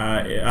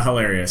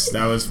 Hilarious.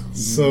 That was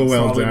so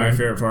well probably done. My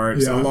favorite part.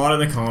 Yeah. A lot of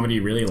the comedy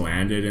really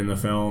landed in the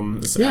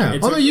film. So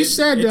it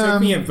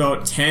took me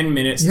about 10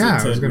 minutes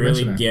to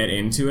really get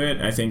into it.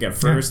 I think at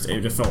first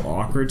it just felt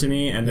awkward to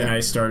me, and then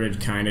I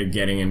started kind of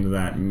getting into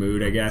that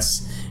mood, I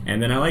guess,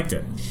 and then I liked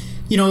it.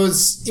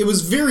 It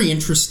was very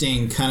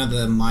interesting, kind of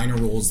the minor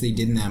roles they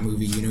did in that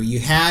movie. You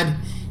had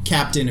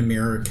Captain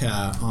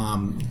America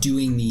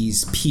doing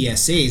these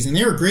PSAs, and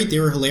they were great. They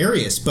were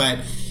hilarious. But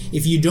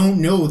if you don't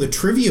know, the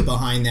trivia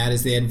behind that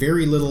is they had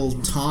very little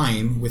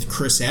time with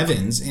Chris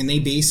Evans, and they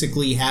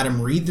basically had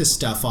him read the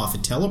stuff off a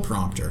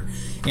teleprompter.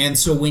 And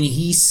so when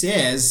he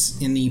says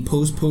in the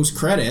post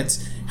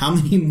credits, how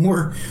many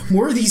more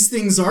of these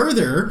things are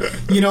there?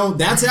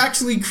 That's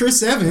actually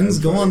Chris Evans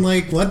going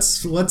like,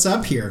 what's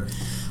up here?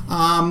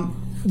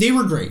 They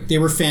were great. They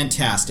were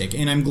fantastic.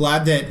 And I'm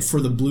glad that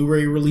for the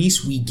Blu-ray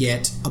release, we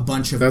get a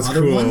bunch of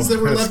other ones that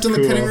were left on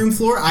the cutting room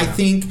floor. Yeah. I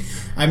think,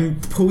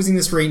 I'm posing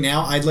this right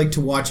now, I'd like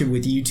to watch it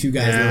with you two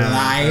guys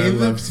live. I'd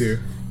love to.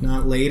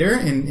 Not later,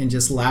 and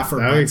just laugh our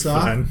butts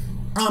off.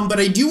 But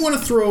I do want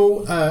to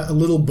throw a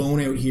little bone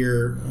out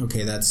here.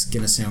 Okay, that's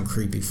going to sound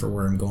creepy for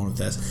where I'm going with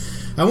this.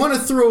 I want to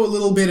throw a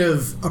little bit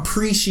of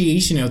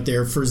appreciation out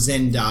there for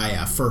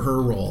Zendaya, for her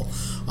role.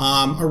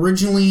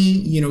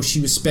 Originally, she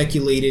was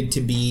speculated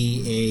to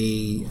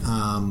be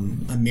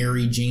a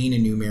Mary Jane, a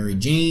new Mary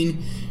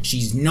Jane.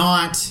 She's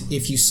not.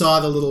 If you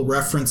saw the little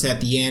reference at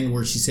the end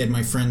where she said,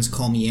 "My friends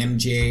call me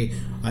MJ,"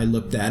 I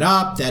looked that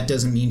up. That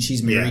doesn't mean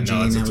she's Mary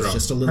Jane. That was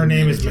just a little. Her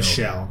name is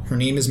Michelle. Her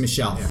name is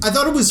Michelle. Yeah. I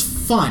thought it was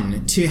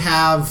fun to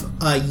have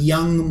a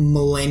young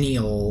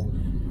millennial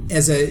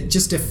as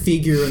just a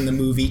figure in the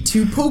movie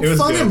to poke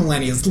fun at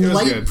millennials,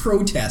 light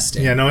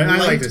protesting. Yeah, no, I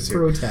like this too.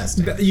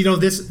 Protesting.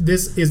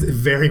 This is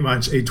very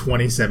much a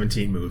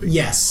 2017 movie.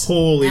 Yes,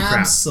 holy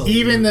absolutely.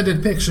 crap! Even the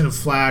depiction of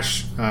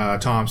Flash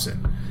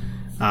Thompson.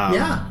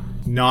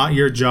 not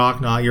your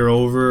jock, not your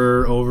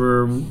over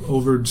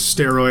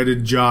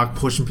steroided jock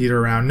pushing Peter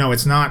around. No,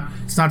 it's not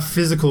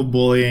physical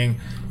bullying.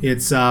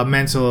 It's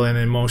mental and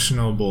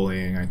emotional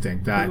bullying. I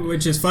think that,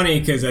 which is funny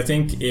because I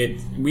think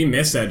we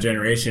missed that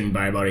generation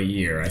by about a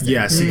year. I think.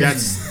 Yeah, see,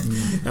 that's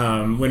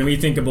when we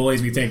think of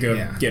bullies, we think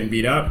of getting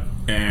beat up,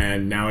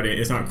 and nowadays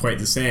it's not quite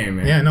the same.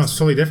 And, no, it's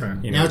totally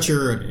different. Now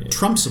you're a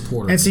Trump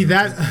supporter, and see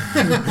that,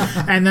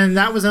 and then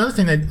that was another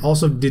thing that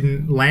also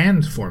didn't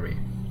land for me.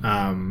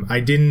 I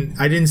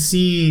didn't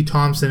see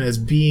Thompson as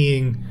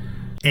being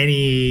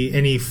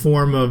any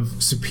form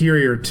of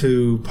superior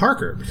to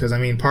Parker, because I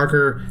mean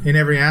Parker in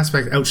every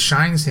aspect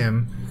outshines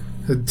him.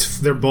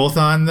 They're both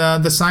on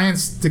the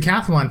science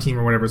decathlon team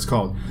or whatever it's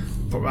called.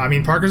 I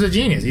mean Parker's a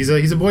genius. He's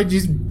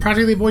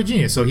practically a boy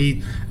genius. So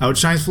he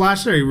outshines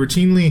Flash there. He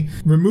routinely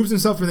removes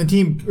himself from the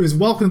team, is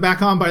welcomed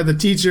back on by the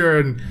teacher,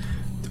 and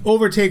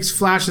overtakes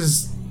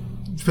Flash's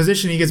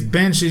position. He gets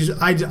benched.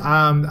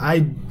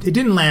 It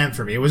didn't land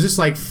for me. It was just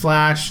like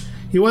Flash.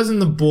 He wasn't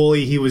the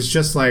bully. He was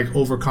just like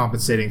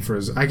overcompensating for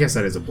his... I guess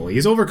that is a bully.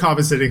 He's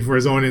overcompensating for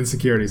his own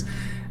insecurities.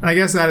 And I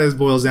guess that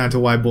boils down to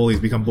why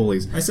bullies become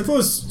bullies. I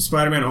suppose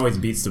Spider-Man always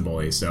beats the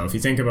bullies. So if you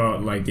think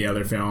about like the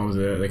other films,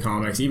 the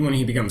comics, even when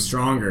he becomes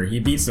stronger, he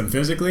beats them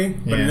physically.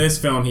 But in this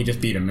film, he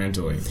just beat them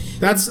mentally.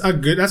 That's a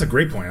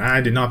great point. I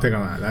did not pick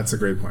on that. That's a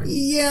great point.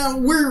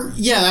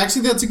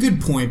 Actually that's a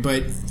good point.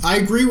 But I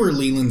agree where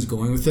Leland's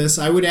going with this.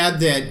 I would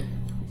add that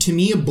to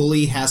me, a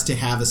bully has to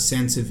have a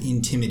sense of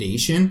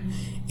intimidation.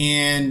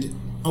 And,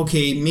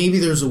 okay, maybe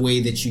there's a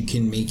way that you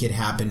can make it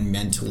happen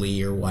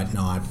mentally or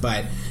whatnot,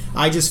 but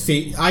I just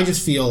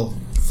feel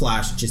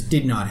Flash just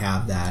did not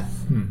have that.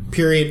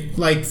 Period.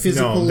 Like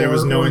physical there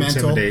was no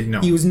mental. No,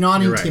 he was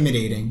not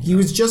intimidating. Right. He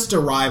was just a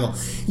rival.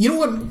 You know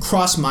what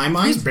crossed my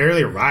mind? He's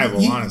barely a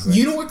rival, honestly.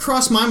 You know what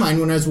crossed my mind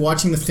when I was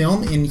watching the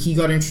film and he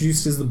got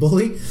introduced as the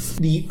bully?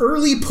 The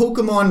early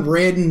Pokemon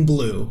Red and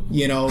Blue.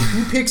 You know,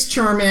 who picks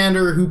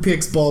Charmander, who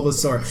picks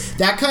Bulbasaur.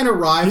 That kind of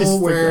rival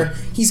where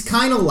he's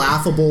kind of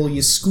laughable.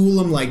 You school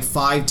him like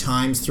 5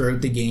 times throughout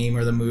the game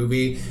or the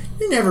movie.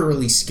 You're never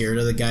really scared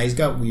of the guy. He's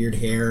got weird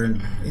hair,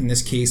 and in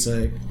this case,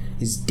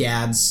 his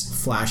dad's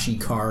flashy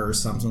car or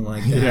something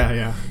like that.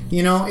 Yeah.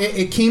 You know,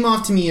 it came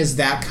off to me as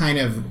that kind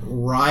of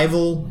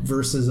rival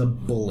versus a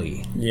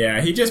bully. Yeah,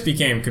 he just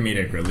became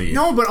comedic relief.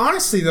 No, but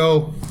honestly,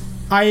 though,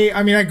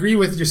 I mean, I agree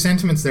with your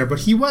sentiments there, but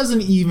he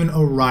wasn't even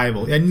a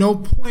rival. At no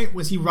point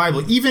was he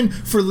rival. Even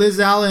for Liz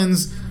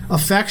Allen's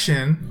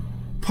affection,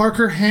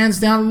 Parker hands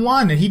down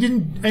won, and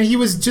he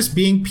was just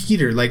being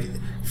Peter. Like,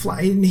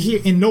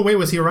 in no way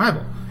was he a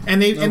rival.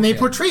 And they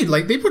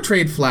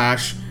portrayed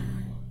Flash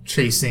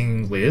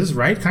chasing Liz,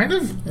 right? Kind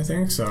of. I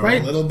think so.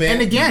 Right? A little bit.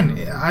 And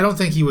again, I don't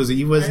think he wasn't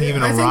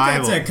even a rival. I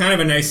think that's a kind of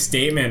a nice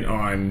statement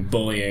on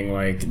bullying.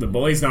 Like, the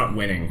bully's not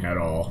winning at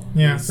all.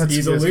 Yeah,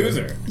 he's a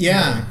loser. Good.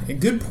 Yeah, a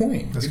good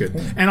point. That's good.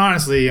 And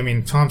honestly, I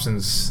mean,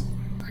 Thompson's,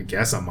 I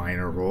guess, a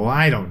minor role.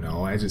 I don't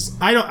know. I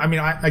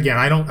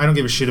don't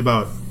give a shit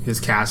about his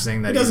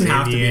casting. That it doesn't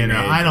have Indian, to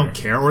be made, I don't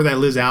care. Or that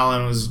Liz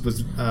Allen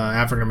was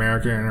African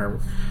American, or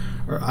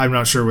I'm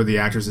not sure what the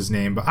actress's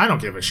name, but I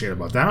don't give a shit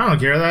about that. I don't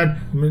care that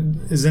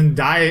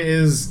Zendaya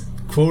is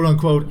quote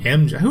unquote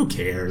MJ. Who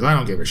cares? I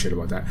don't give a shit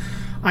about that.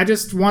 I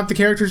just want the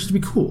characters to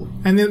be cool.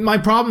 And then my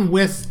problem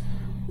with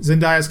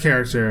Zendaya's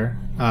character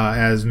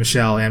as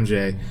Michelle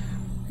MJ,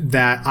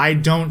 that I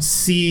don't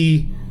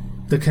see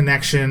the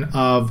connection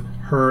of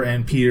her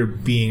and Peter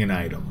being an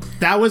item.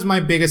 That was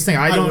my biggest thing.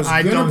 I don't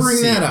bring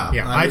see that up.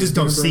 Yeah, I just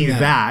don't see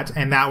that,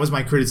 and that was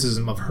my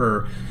criticism of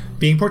her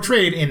being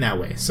portrayed in that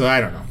way. So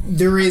I don't know.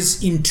 There is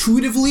zero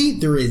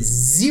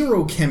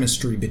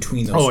chemistry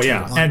between those two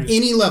on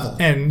any level.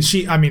 And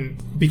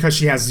because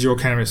she has zero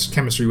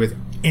chemistry with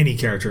any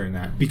character in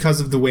that,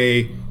 because of the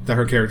way that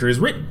her character is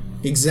written.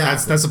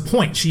 Exactly. That's a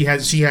point. She's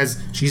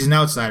an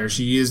outsider.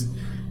 She's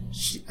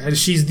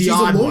the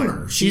odd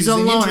loner. one. She's a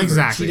loner.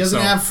 Exactly. She doesn't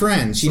have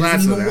friends. She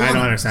doesn't even I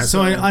don't understand.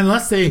 So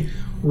unless they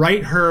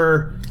write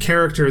her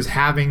character as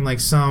having like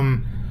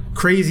some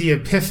crazy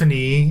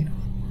epiphany,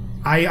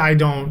 I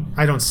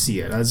don't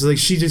see it. It's like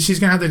she's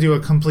gonna have to do a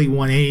complete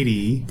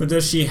 180. But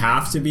does she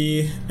have to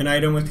be an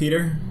item with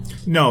Peter?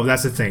 No,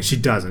 that's the thing. She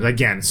doesn't.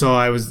 Again, so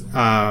I was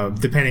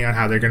depending on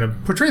how they're gonna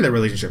portray that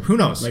relationship. Who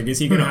knows? Like, is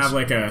he gonna have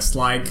like a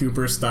Sly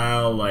Cooper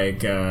style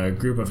like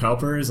group of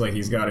helpers? Like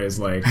he's got his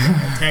like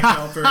tech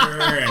helper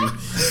and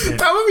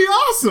that would be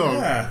awesome.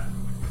 Yeah,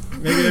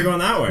 maybe they're going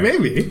that way.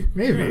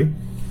 Maybe.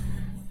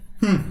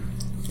 Yeah.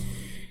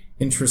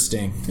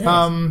 Interesting. Yes.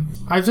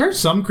 I've heard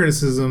some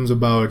criticisms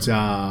about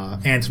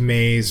Aunt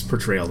May's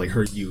portrayal, like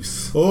her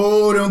youth.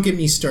 Oh, don't get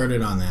me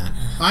started on that.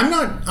 I'm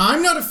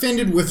not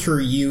offended with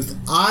her youth.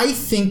 I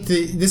think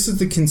that this is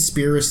the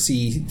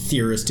conspiracy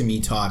theorist in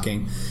me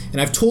talking, and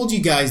I've told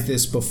you guys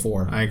this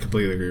before. I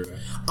completely agree with that.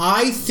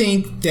 I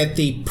think that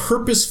they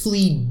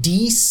purposefully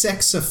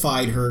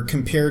de-sexified her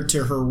compared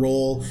to her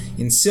role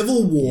in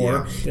Civil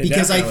War,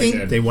 because I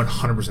think they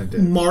 100%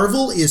 did.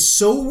 Marvel is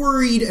so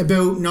worried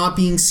about not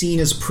being seen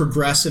as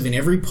progressive in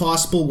every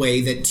possible way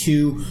that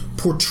to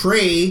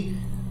portray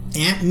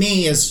Aunt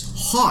May as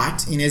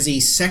hot and as a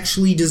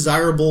sexually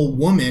desirable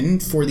woman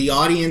for the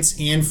audience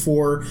and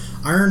for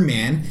Iron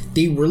Man,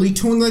 they really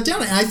toned that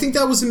down. And I think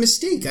that was a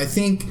mistake. I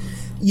think,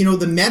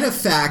 the meta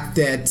fact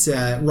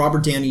that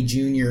Robert Downey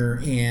Jr.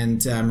 and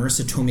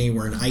Marissa Tomei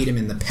were an item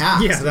in the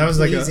past. Yeah, that was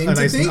like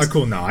a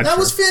cool nod. That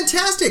was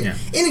fantastic. Yeah.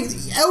 And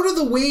out of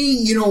the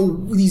way,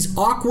 these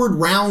awkward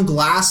round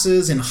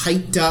glasses and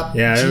hiked up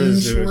jean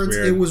shorts.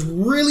 It was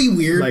really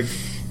weird.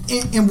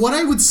 And what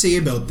I would say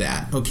about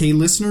that, okay,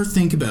 listener,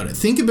 think about it.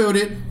 Think about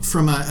it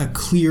from a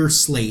clear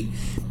slate.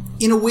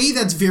 In a way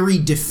that's very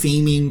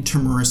defaming to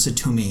Marissa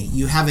Tomei.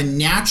 You have a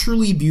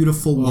naturally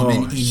beautiful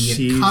woman and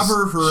you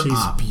cover her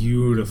up. She's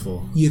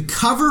beautiful. You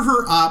cover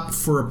her up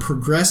for a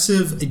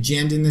progressive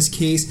agenda in this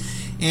case.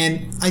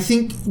 And I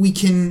think we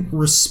can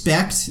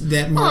respect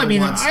that Marvel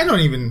wants... I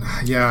don't even...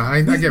 Yeah,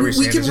 I get what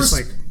you're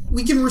saying.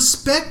 We can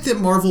respect that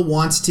Marvel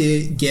wants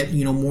to get,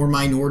 more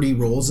minority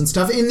roles and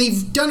stuff. And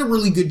they've done a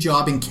really good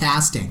job in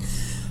casting.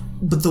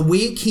 But the way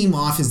it came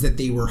off is that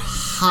they were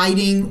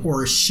hiding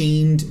or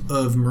ashamed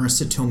of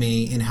Marissa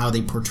Tomei and how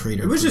they portrayed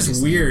her. It was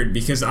just weird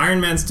because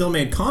Iron Man still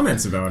made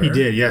comments about her. He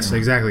did, yes,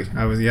 exactly.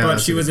 But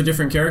she was a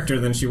different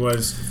character than she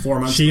was 4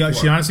 months before.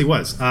 She honestly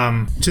was.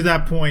 To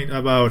that point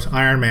about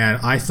Iron Man,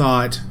 I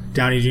thought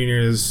Downey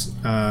Jr.'s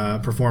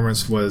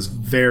performance was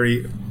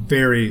very,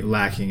 very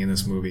lacking in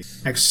this movie.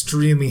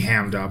 Extremely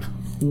hammed up.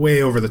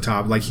 Way over the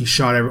top. Like, he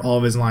shot all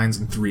of his lines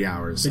in 3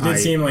 hours. It did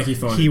seem like he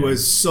phoned He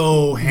was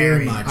so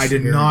hammy. I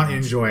did not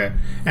enjoy it.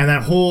 And the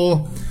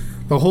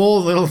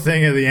whole little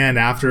thing at the end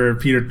after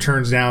Peter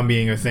turns down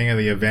being a thing of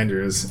the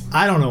Avengers,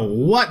 I don't know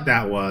what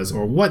that was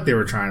or what they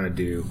were trying to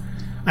do.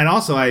 And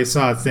also, I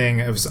saw a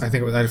thing, I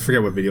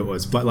forget what video it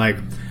was, but like,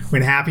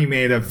 when Happy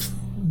made a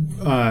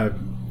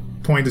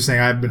point of saying,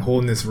 I've been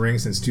holding this ring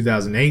since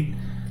 2008,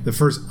 the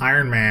first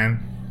Iron Man,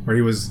 where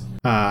he was...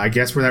 I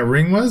guess where that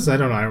ring was? I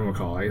don't know. I don't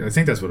recall. I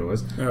think that's what it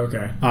was. Oh,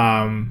 okay.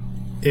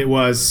 It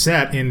was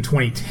set in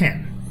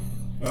 2010.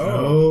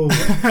 Oh.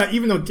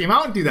 Even though it came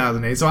out in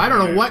 2008. So I don't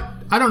know what...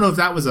 I don't know if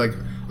that was like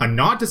a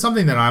nod to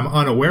something that I'm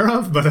unaware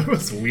of, but it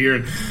was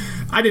weird.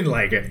 I didn't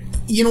like it.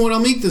 You know what? I'll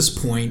make this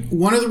point.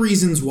 One of the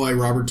reasons why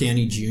Robert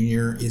Downey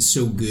Jr. is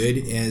so good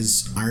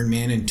as Iron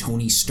Man and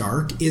Tony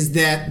Stark is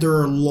that there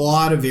are a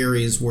lot of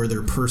areas where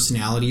their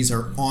personalities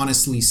are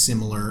honestly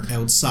similar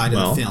outside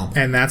of the film.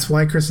 And that's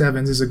why Chris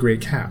Evans is a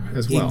great Cap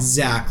as well.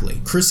 Exactly.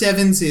 Chris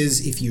Evans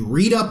is, if you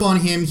read up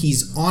on him,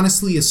 he's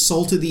honestly a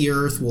salt of the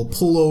earth, will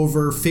pull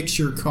over, fix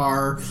your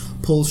car,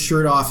 pull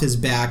shirt off his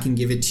back and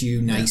give it to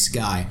you, nice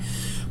guy.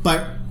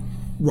 But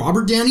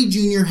Robert Downey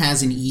Jr.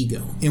 has an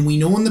ego, and we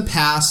know in the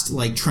past,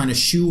 like trying to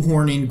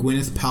shoehorn in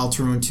Gwyneth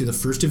Paltrow into the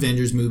first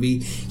Avengers movie,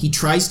 he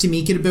tries to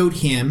make it about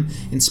him,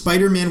 and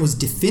Spider-Man was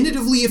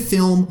definitively a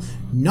film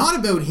not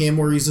about him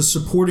where he's a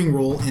supporting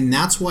role, and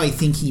that's why I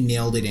think he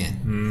nailed it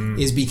in,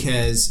 is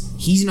because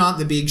he's not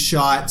the big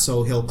shot,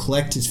 so he'll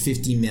collect his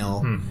 50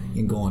 mil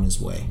and go on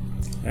his way.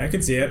 I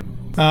could see it.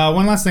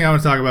 One last thing I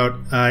want to talk about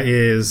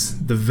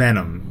is the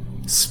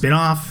Venom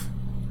spin-off.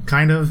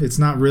 Kind of. It's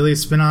not really a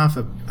spin-off.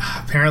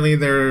 Apparently,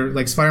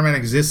 Spider-Man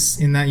exists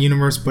in that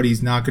universe, but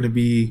he's not going to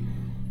be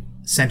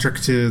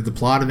centric to the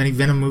plot of any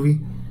Venom movie.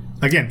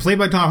 Again, played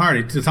by Tom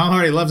Hardy. Tom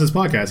Hardy loves this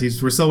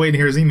podcast. We're still waiting to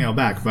hear his email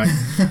back, but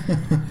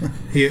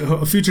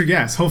a future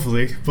guest,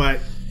 hopefully. But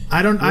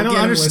I don't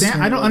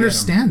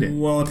understand it.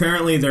 Well,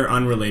 apparently they're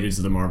unrelated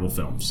to the Marvel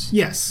films.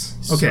 Yes.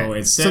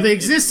 Okay. So they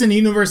exist in a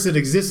universe that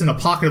exists in a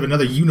pocket of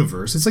another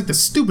universe. It's like the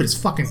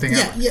stupidest fucking thing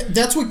ever. Yeah,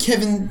 that's what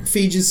Kevin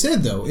Feige has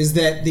said, though, is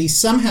that they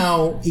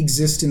somehow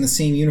exist in the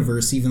same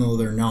universe even though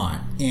they're not.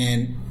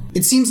 And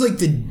it seems like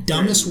the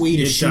dumbest way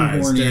to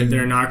shoehorn in.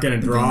 They're not going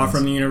to draw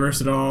from the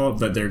universe at all,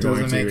 but they're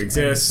going to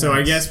exist. So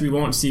I guess we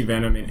won't see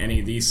Venom in any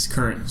of these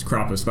current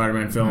crop of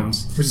Spider-Man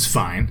films. Which is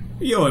fine.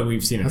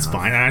 We've seen it. That's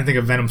fine. And I think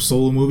a Venom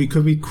solo movie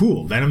could be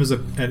cool. Venom is a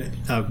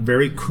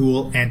very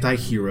cool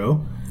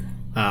anti-hero.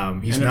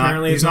 He's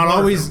not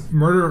always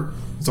murder.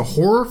 It's a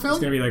horror film?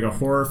 It's going to be like a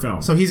horror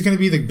film. So he's going to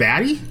be the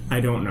baddie?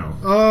 I don't know.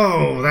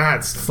 Oh,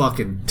 that's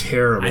fucking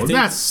terrible.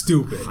 That's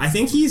stupid. I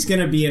think he's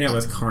going to be in it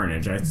with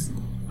Carnage.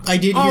 I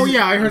did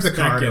hear I heard the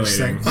Carnage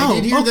thing. I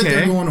did hear that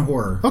they're going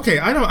horror. Okay,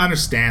 I don't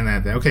understand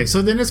that then. Okay,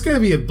 so then it's going to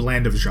be a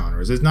blend of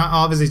genres. It's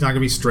not going to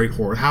be straight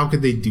horror. How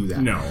could they do that?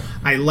 No.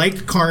 I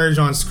liked Carnage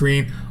on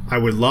screen. I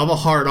would love a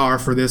hard R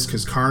for this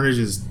because Carnage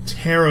is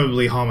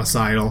terribly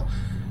homicidal.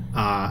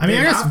 I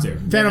guess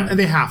Venom,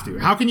 they have to.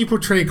 How can you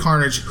portray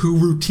Carnage, who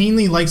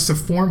routinely likes to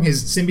form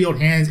his symbiote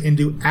hands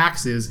into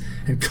axes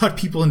and cut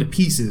people into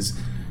pieces,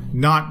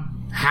 not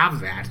have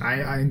that?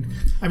 I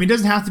mean, it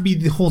doesn't have to be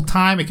the whole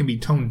time. It can be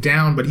toned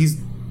down, but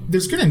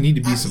there's going to need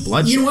to be some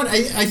bloodshed. You know what?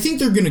 I think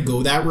they're going to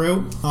go that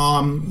route.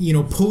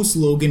 Post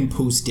Logan,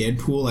 post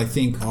Deadpool, I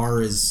think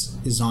R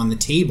is on the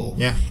table.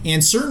 Yeah.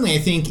 And certainly, I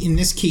think in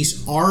this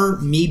case, R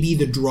may be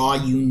the draw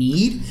you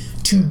need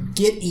to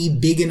get a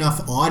big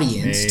enough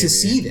audience to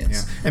see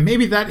this. Yeah. And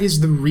maybe that is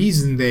the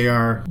reason they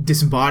are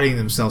disembodying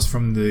themselves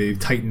from the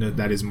titan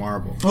that is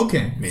Marvel.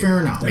 Okay,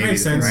 fair enough. That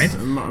makes sense. Right?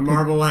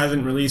 Marvel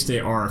hasn't released a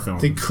R film.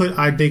 They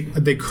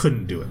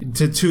couldn't do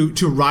it.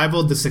 To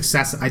rival the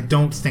success, I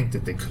don't think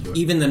that they could do it.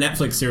 Even the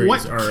Netflix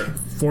series are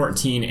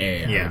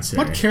 14A, I would say.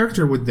 What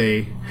character would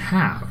they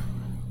have?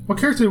 What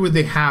character would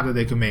they have that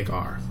they could make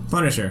R?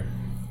 Punisher.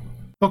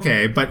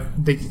 Okay,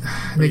 but they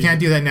can't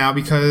do that now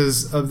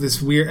because of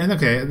this weird. And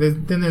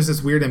then there's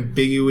this weird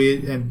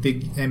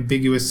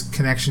ambiguous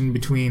connection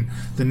between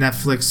the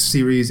Netflix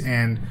series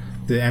and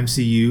the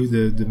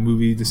MCU, the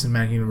movie, the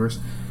cinematic universe,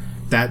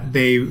 that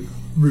they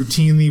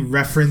routinely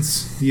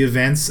reference the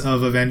events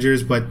of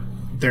Avengers, but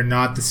they're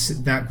not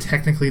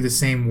technically the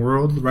same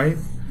world, right?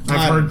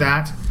 I've heard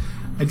that.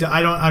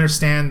 I don't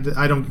understand.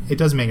 It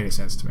doesn't make any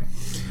sense to me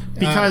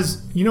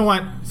because you know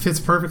what fits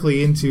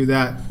perfectly into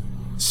that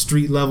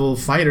street level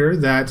fighter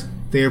that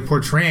they are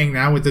portraying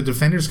now with the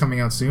Defenders coming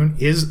out soon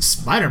is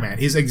Spider-Man.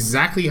 Is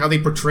exactly how they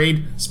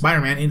portrayed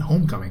Spider-Man in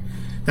Homecoming.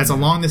 That's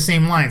along the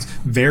same lines.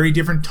 Very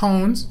different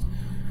tones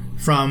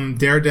from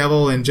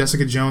Daredevil and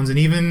Jessica Jones, and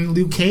even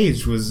Luke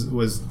Cage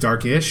was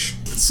darkish.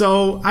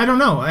 So I don't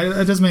know.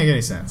 It doesn't make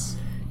any sense.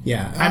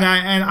 Yeah, and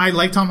I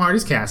like Tom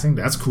Hardy's casting.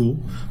 That's cool.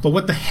 But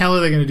what the hell are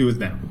they going to do with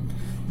Venom?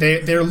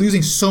 They're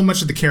losing so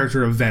much of the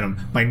character of Venom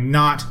by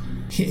not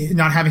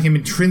having him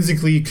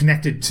intrinsically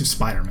connected to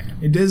Spider-Man.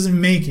 It doesn't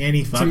make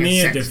any fucking sense. To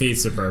me, it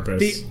defeats the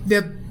purpose.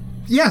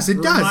 Yes,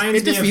 it does.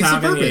 It defeats the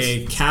purpose.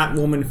 A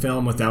Catwoman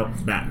film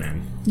without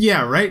Batman.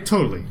 Yeah, right?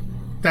 Totally.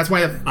 That's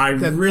why I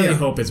really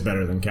hope it's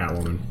better than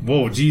Catwoman.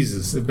 Whoa,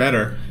 Jesus, it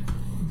better.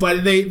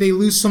 But they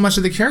lose so much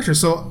of the character.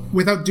 So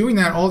without doing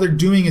that, all they're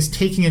doing is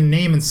taking a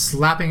name and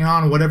slapping it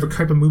on whatever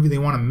type of movie they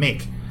want to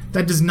make.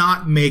 That does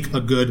not make a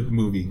good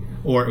movie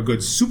or a good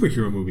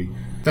superhero movie.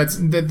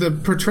 The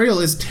portrayal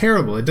is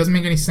terrible. It doesn't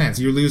make any sense.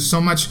 You lose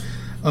so much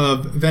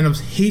of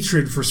Venom's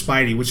hatred for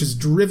Spidey, which is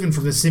driven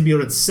from the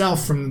symbiote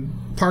itself, from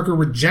Parker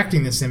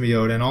rejecting the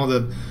symbiote and all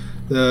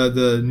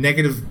the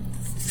negative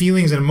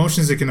feelings and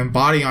emotions it can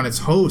embody on its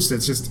host.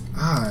 It's just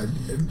I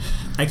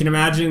can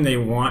imagine they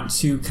want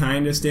to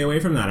kind of stay away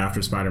from that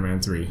after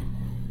Spider-Man 3.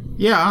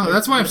 Yeah,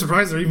 that's why I'm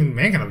surprised they're even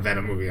making a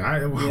Venom movie.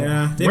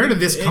 Where did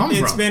this come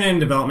from? It's been in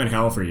development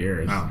hell for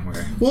years. Oh,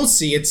 okay. We'll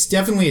see. It's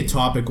definitely a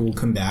topic we'll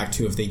come back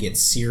to if they get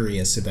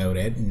serious about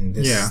it. And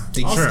I want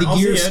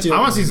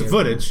to see some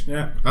footage.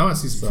 Yeah, I want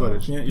to see some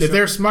footage. Yeah, if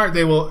they're smart,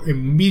 they will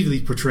immediately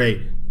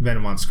portray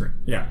Venom on screen.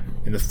 Yeah,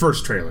 in the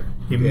first trailer,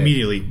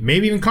 immediately,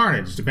 maybe even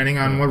Carnage, depending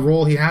on what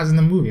role he has in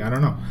the movie. I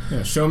don't know.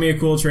 Yeah, show me a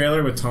cool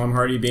trailer with Tom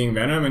Hardy being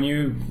Venom, and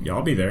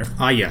y'all be there.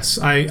 Yes,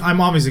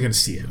 I'm obviously going to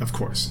see it, of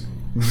course.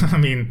 I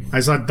mean, I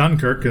saw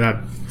Dunkirk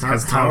that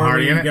has Tom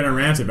Hardy in it. How are you going to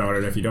rant about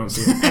it if you don't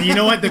see it? And you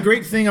know what? The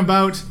great thing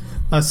about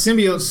a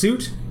symbiote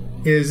suit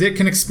is it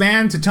can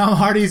expand to Tom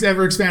Hardy's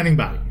ever-expanding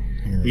body.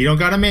 You don't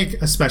got to make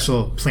a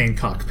special plane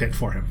cockpit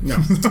for him.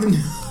 No.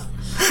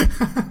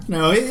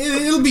 No,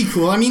 it'll be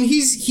cool. I mean,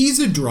 he's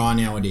a draw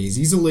nowadays.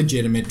 He's a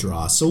legitimate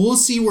draw. So we'll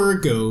see where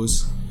it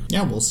goes.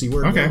 Yeah, we'll see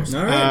where it goes.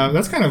 All right.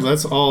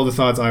 That's all the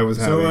thoughts I was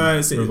having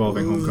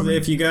revolving Homecoming.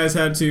 If you guys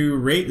had to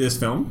rate this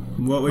film,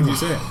 what would you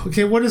say?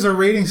 Okay, what is our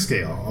rating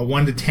scale? A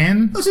 1 to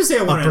 10? Let's just say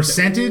a 1 a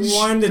percentage?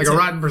 1 to 10. A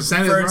rotten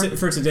percentage?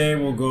 For today,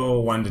 we'll go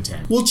 1 to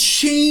 10. We'll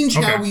change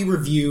how we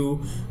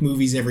review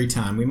movies every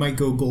time. We might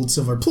go gold,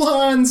 silver,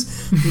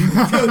 plums. We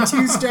might go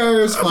 2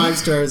 stars, 5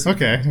 stars.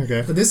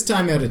 Okay. But this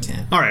time out of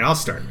 10. All right, I'll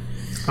start.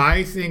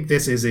 I think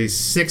this is a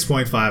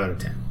 6.5 out of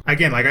 10.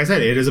 Again, like I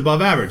said, it is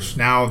above average.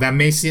 Now, that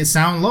may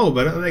sound low,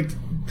 but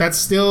that's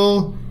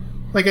still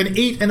an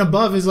 8 and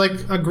above is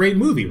a great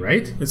movie,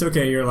 right? It's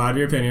okay. You're allowed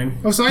your opinion.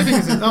 Oh, so I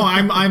think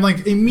I'm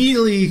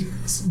immediately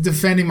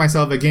defending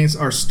myself against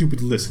our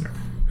stupid listener,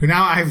 who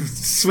now I've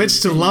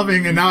switched to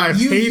loving, and now I've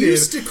hated. You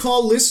used to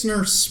call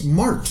listener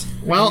smart.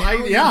 Well,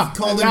 now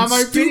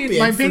my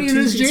opinion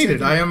is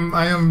jaded. I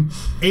am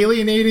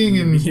alienating,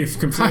 and you've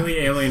completely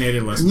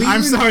alienated listeners.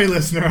 I'm sorry,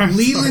 listener.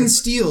 Leland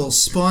Steel,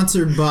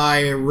 sponsored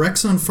by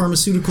Rexon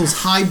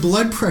Pharmaceuticals high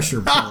blood pressure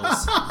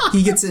pills.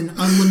 He gets an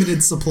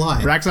unlimited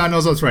supply. Rexon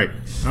knows what's right.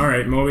 All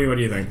right, Moby, what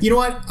do you think? You know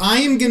what? I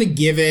am gonna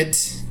give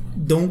it.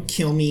 Don't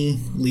kill me,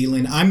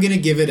 Leland. I'm going to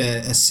give it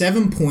a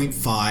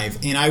 7.5,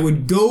 and I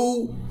would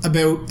go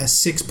about a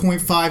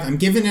 6.5. I'm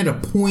giving it a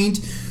point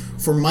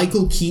for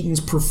Michael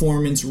Keaton's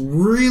performance,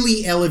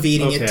 really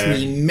elevating it to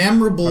a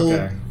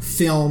memorable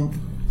film,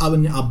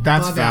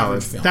 That's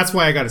valid. Film. That's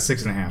why I got a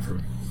 6.5 for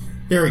me.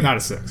 Not a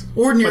 6.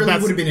 Ordinarily,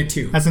 it would have been a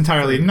 2. That's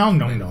entirely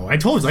no. I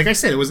told you, like I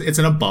said, it's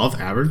an above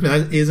average. But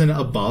that is an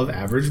above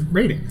average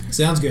rating.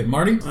 Sounds good,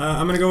 Marty.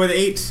 I'm gonna go with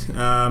 8.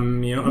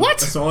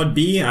 What? A solid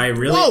B. I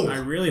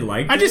really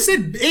liked it. I just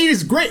said 8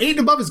 is great. 8 and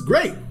above is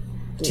great.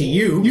 To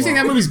you, you think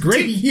that movie's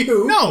great? To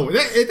you, no.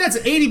 That's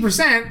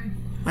 80%.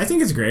 I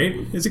think it's great.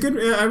 It's a good.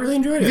 I really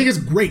enjoyed it. I think it's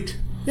great.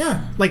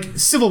 Yeah. Like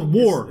Civil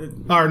War,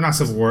 or not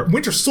Civil War.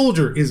 Winter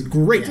Soldier is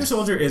great. Winter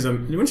Soldier is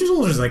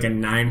like a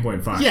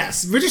 9.5.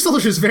 Yes, Winter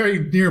Soldier is very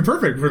near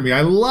perfect for me.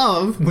 I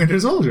love Winter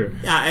Soldier.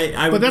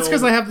 Yeah, but that's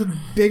because I have the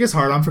biggest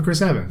hard on for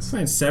Chris Evans.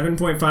 Fine,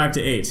 7.5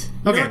 to 8.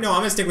 Okay. No, I'm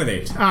gonna stick with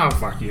 8. Oh,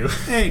 fuck you.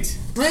 8.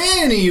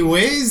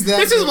 Anyways,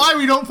 This is why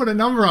we don't put a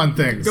number on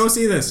things. Go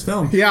see this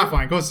film. Yeah,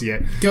 fine. Go see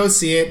it. Go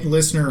see it.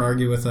 Listener,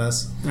 argue with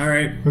us. All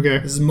right. Okay.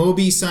 This is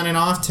Moby signing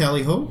off.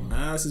 Tally ho.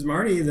 This is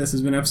Marty. This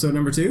has been episode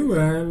number 2,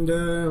 and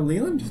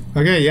Leland.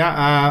 Okay,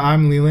 yeah,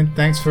 I'm Leland.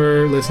 Thanks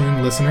for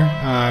listening, listener.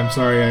 I'm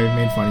sorry I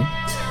made fun of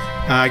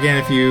you. Again,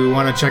 if you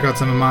want to check out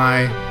some of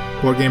my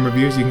board game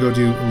reviews, you can go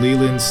to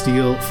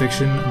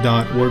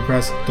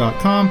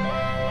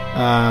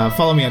lelandsteelfiction.wordpress.com.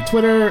 Follow me on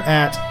Twitter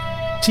at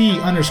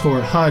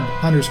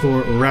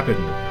T_HUD_rapid.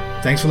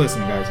 Thanks for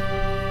listening, guys.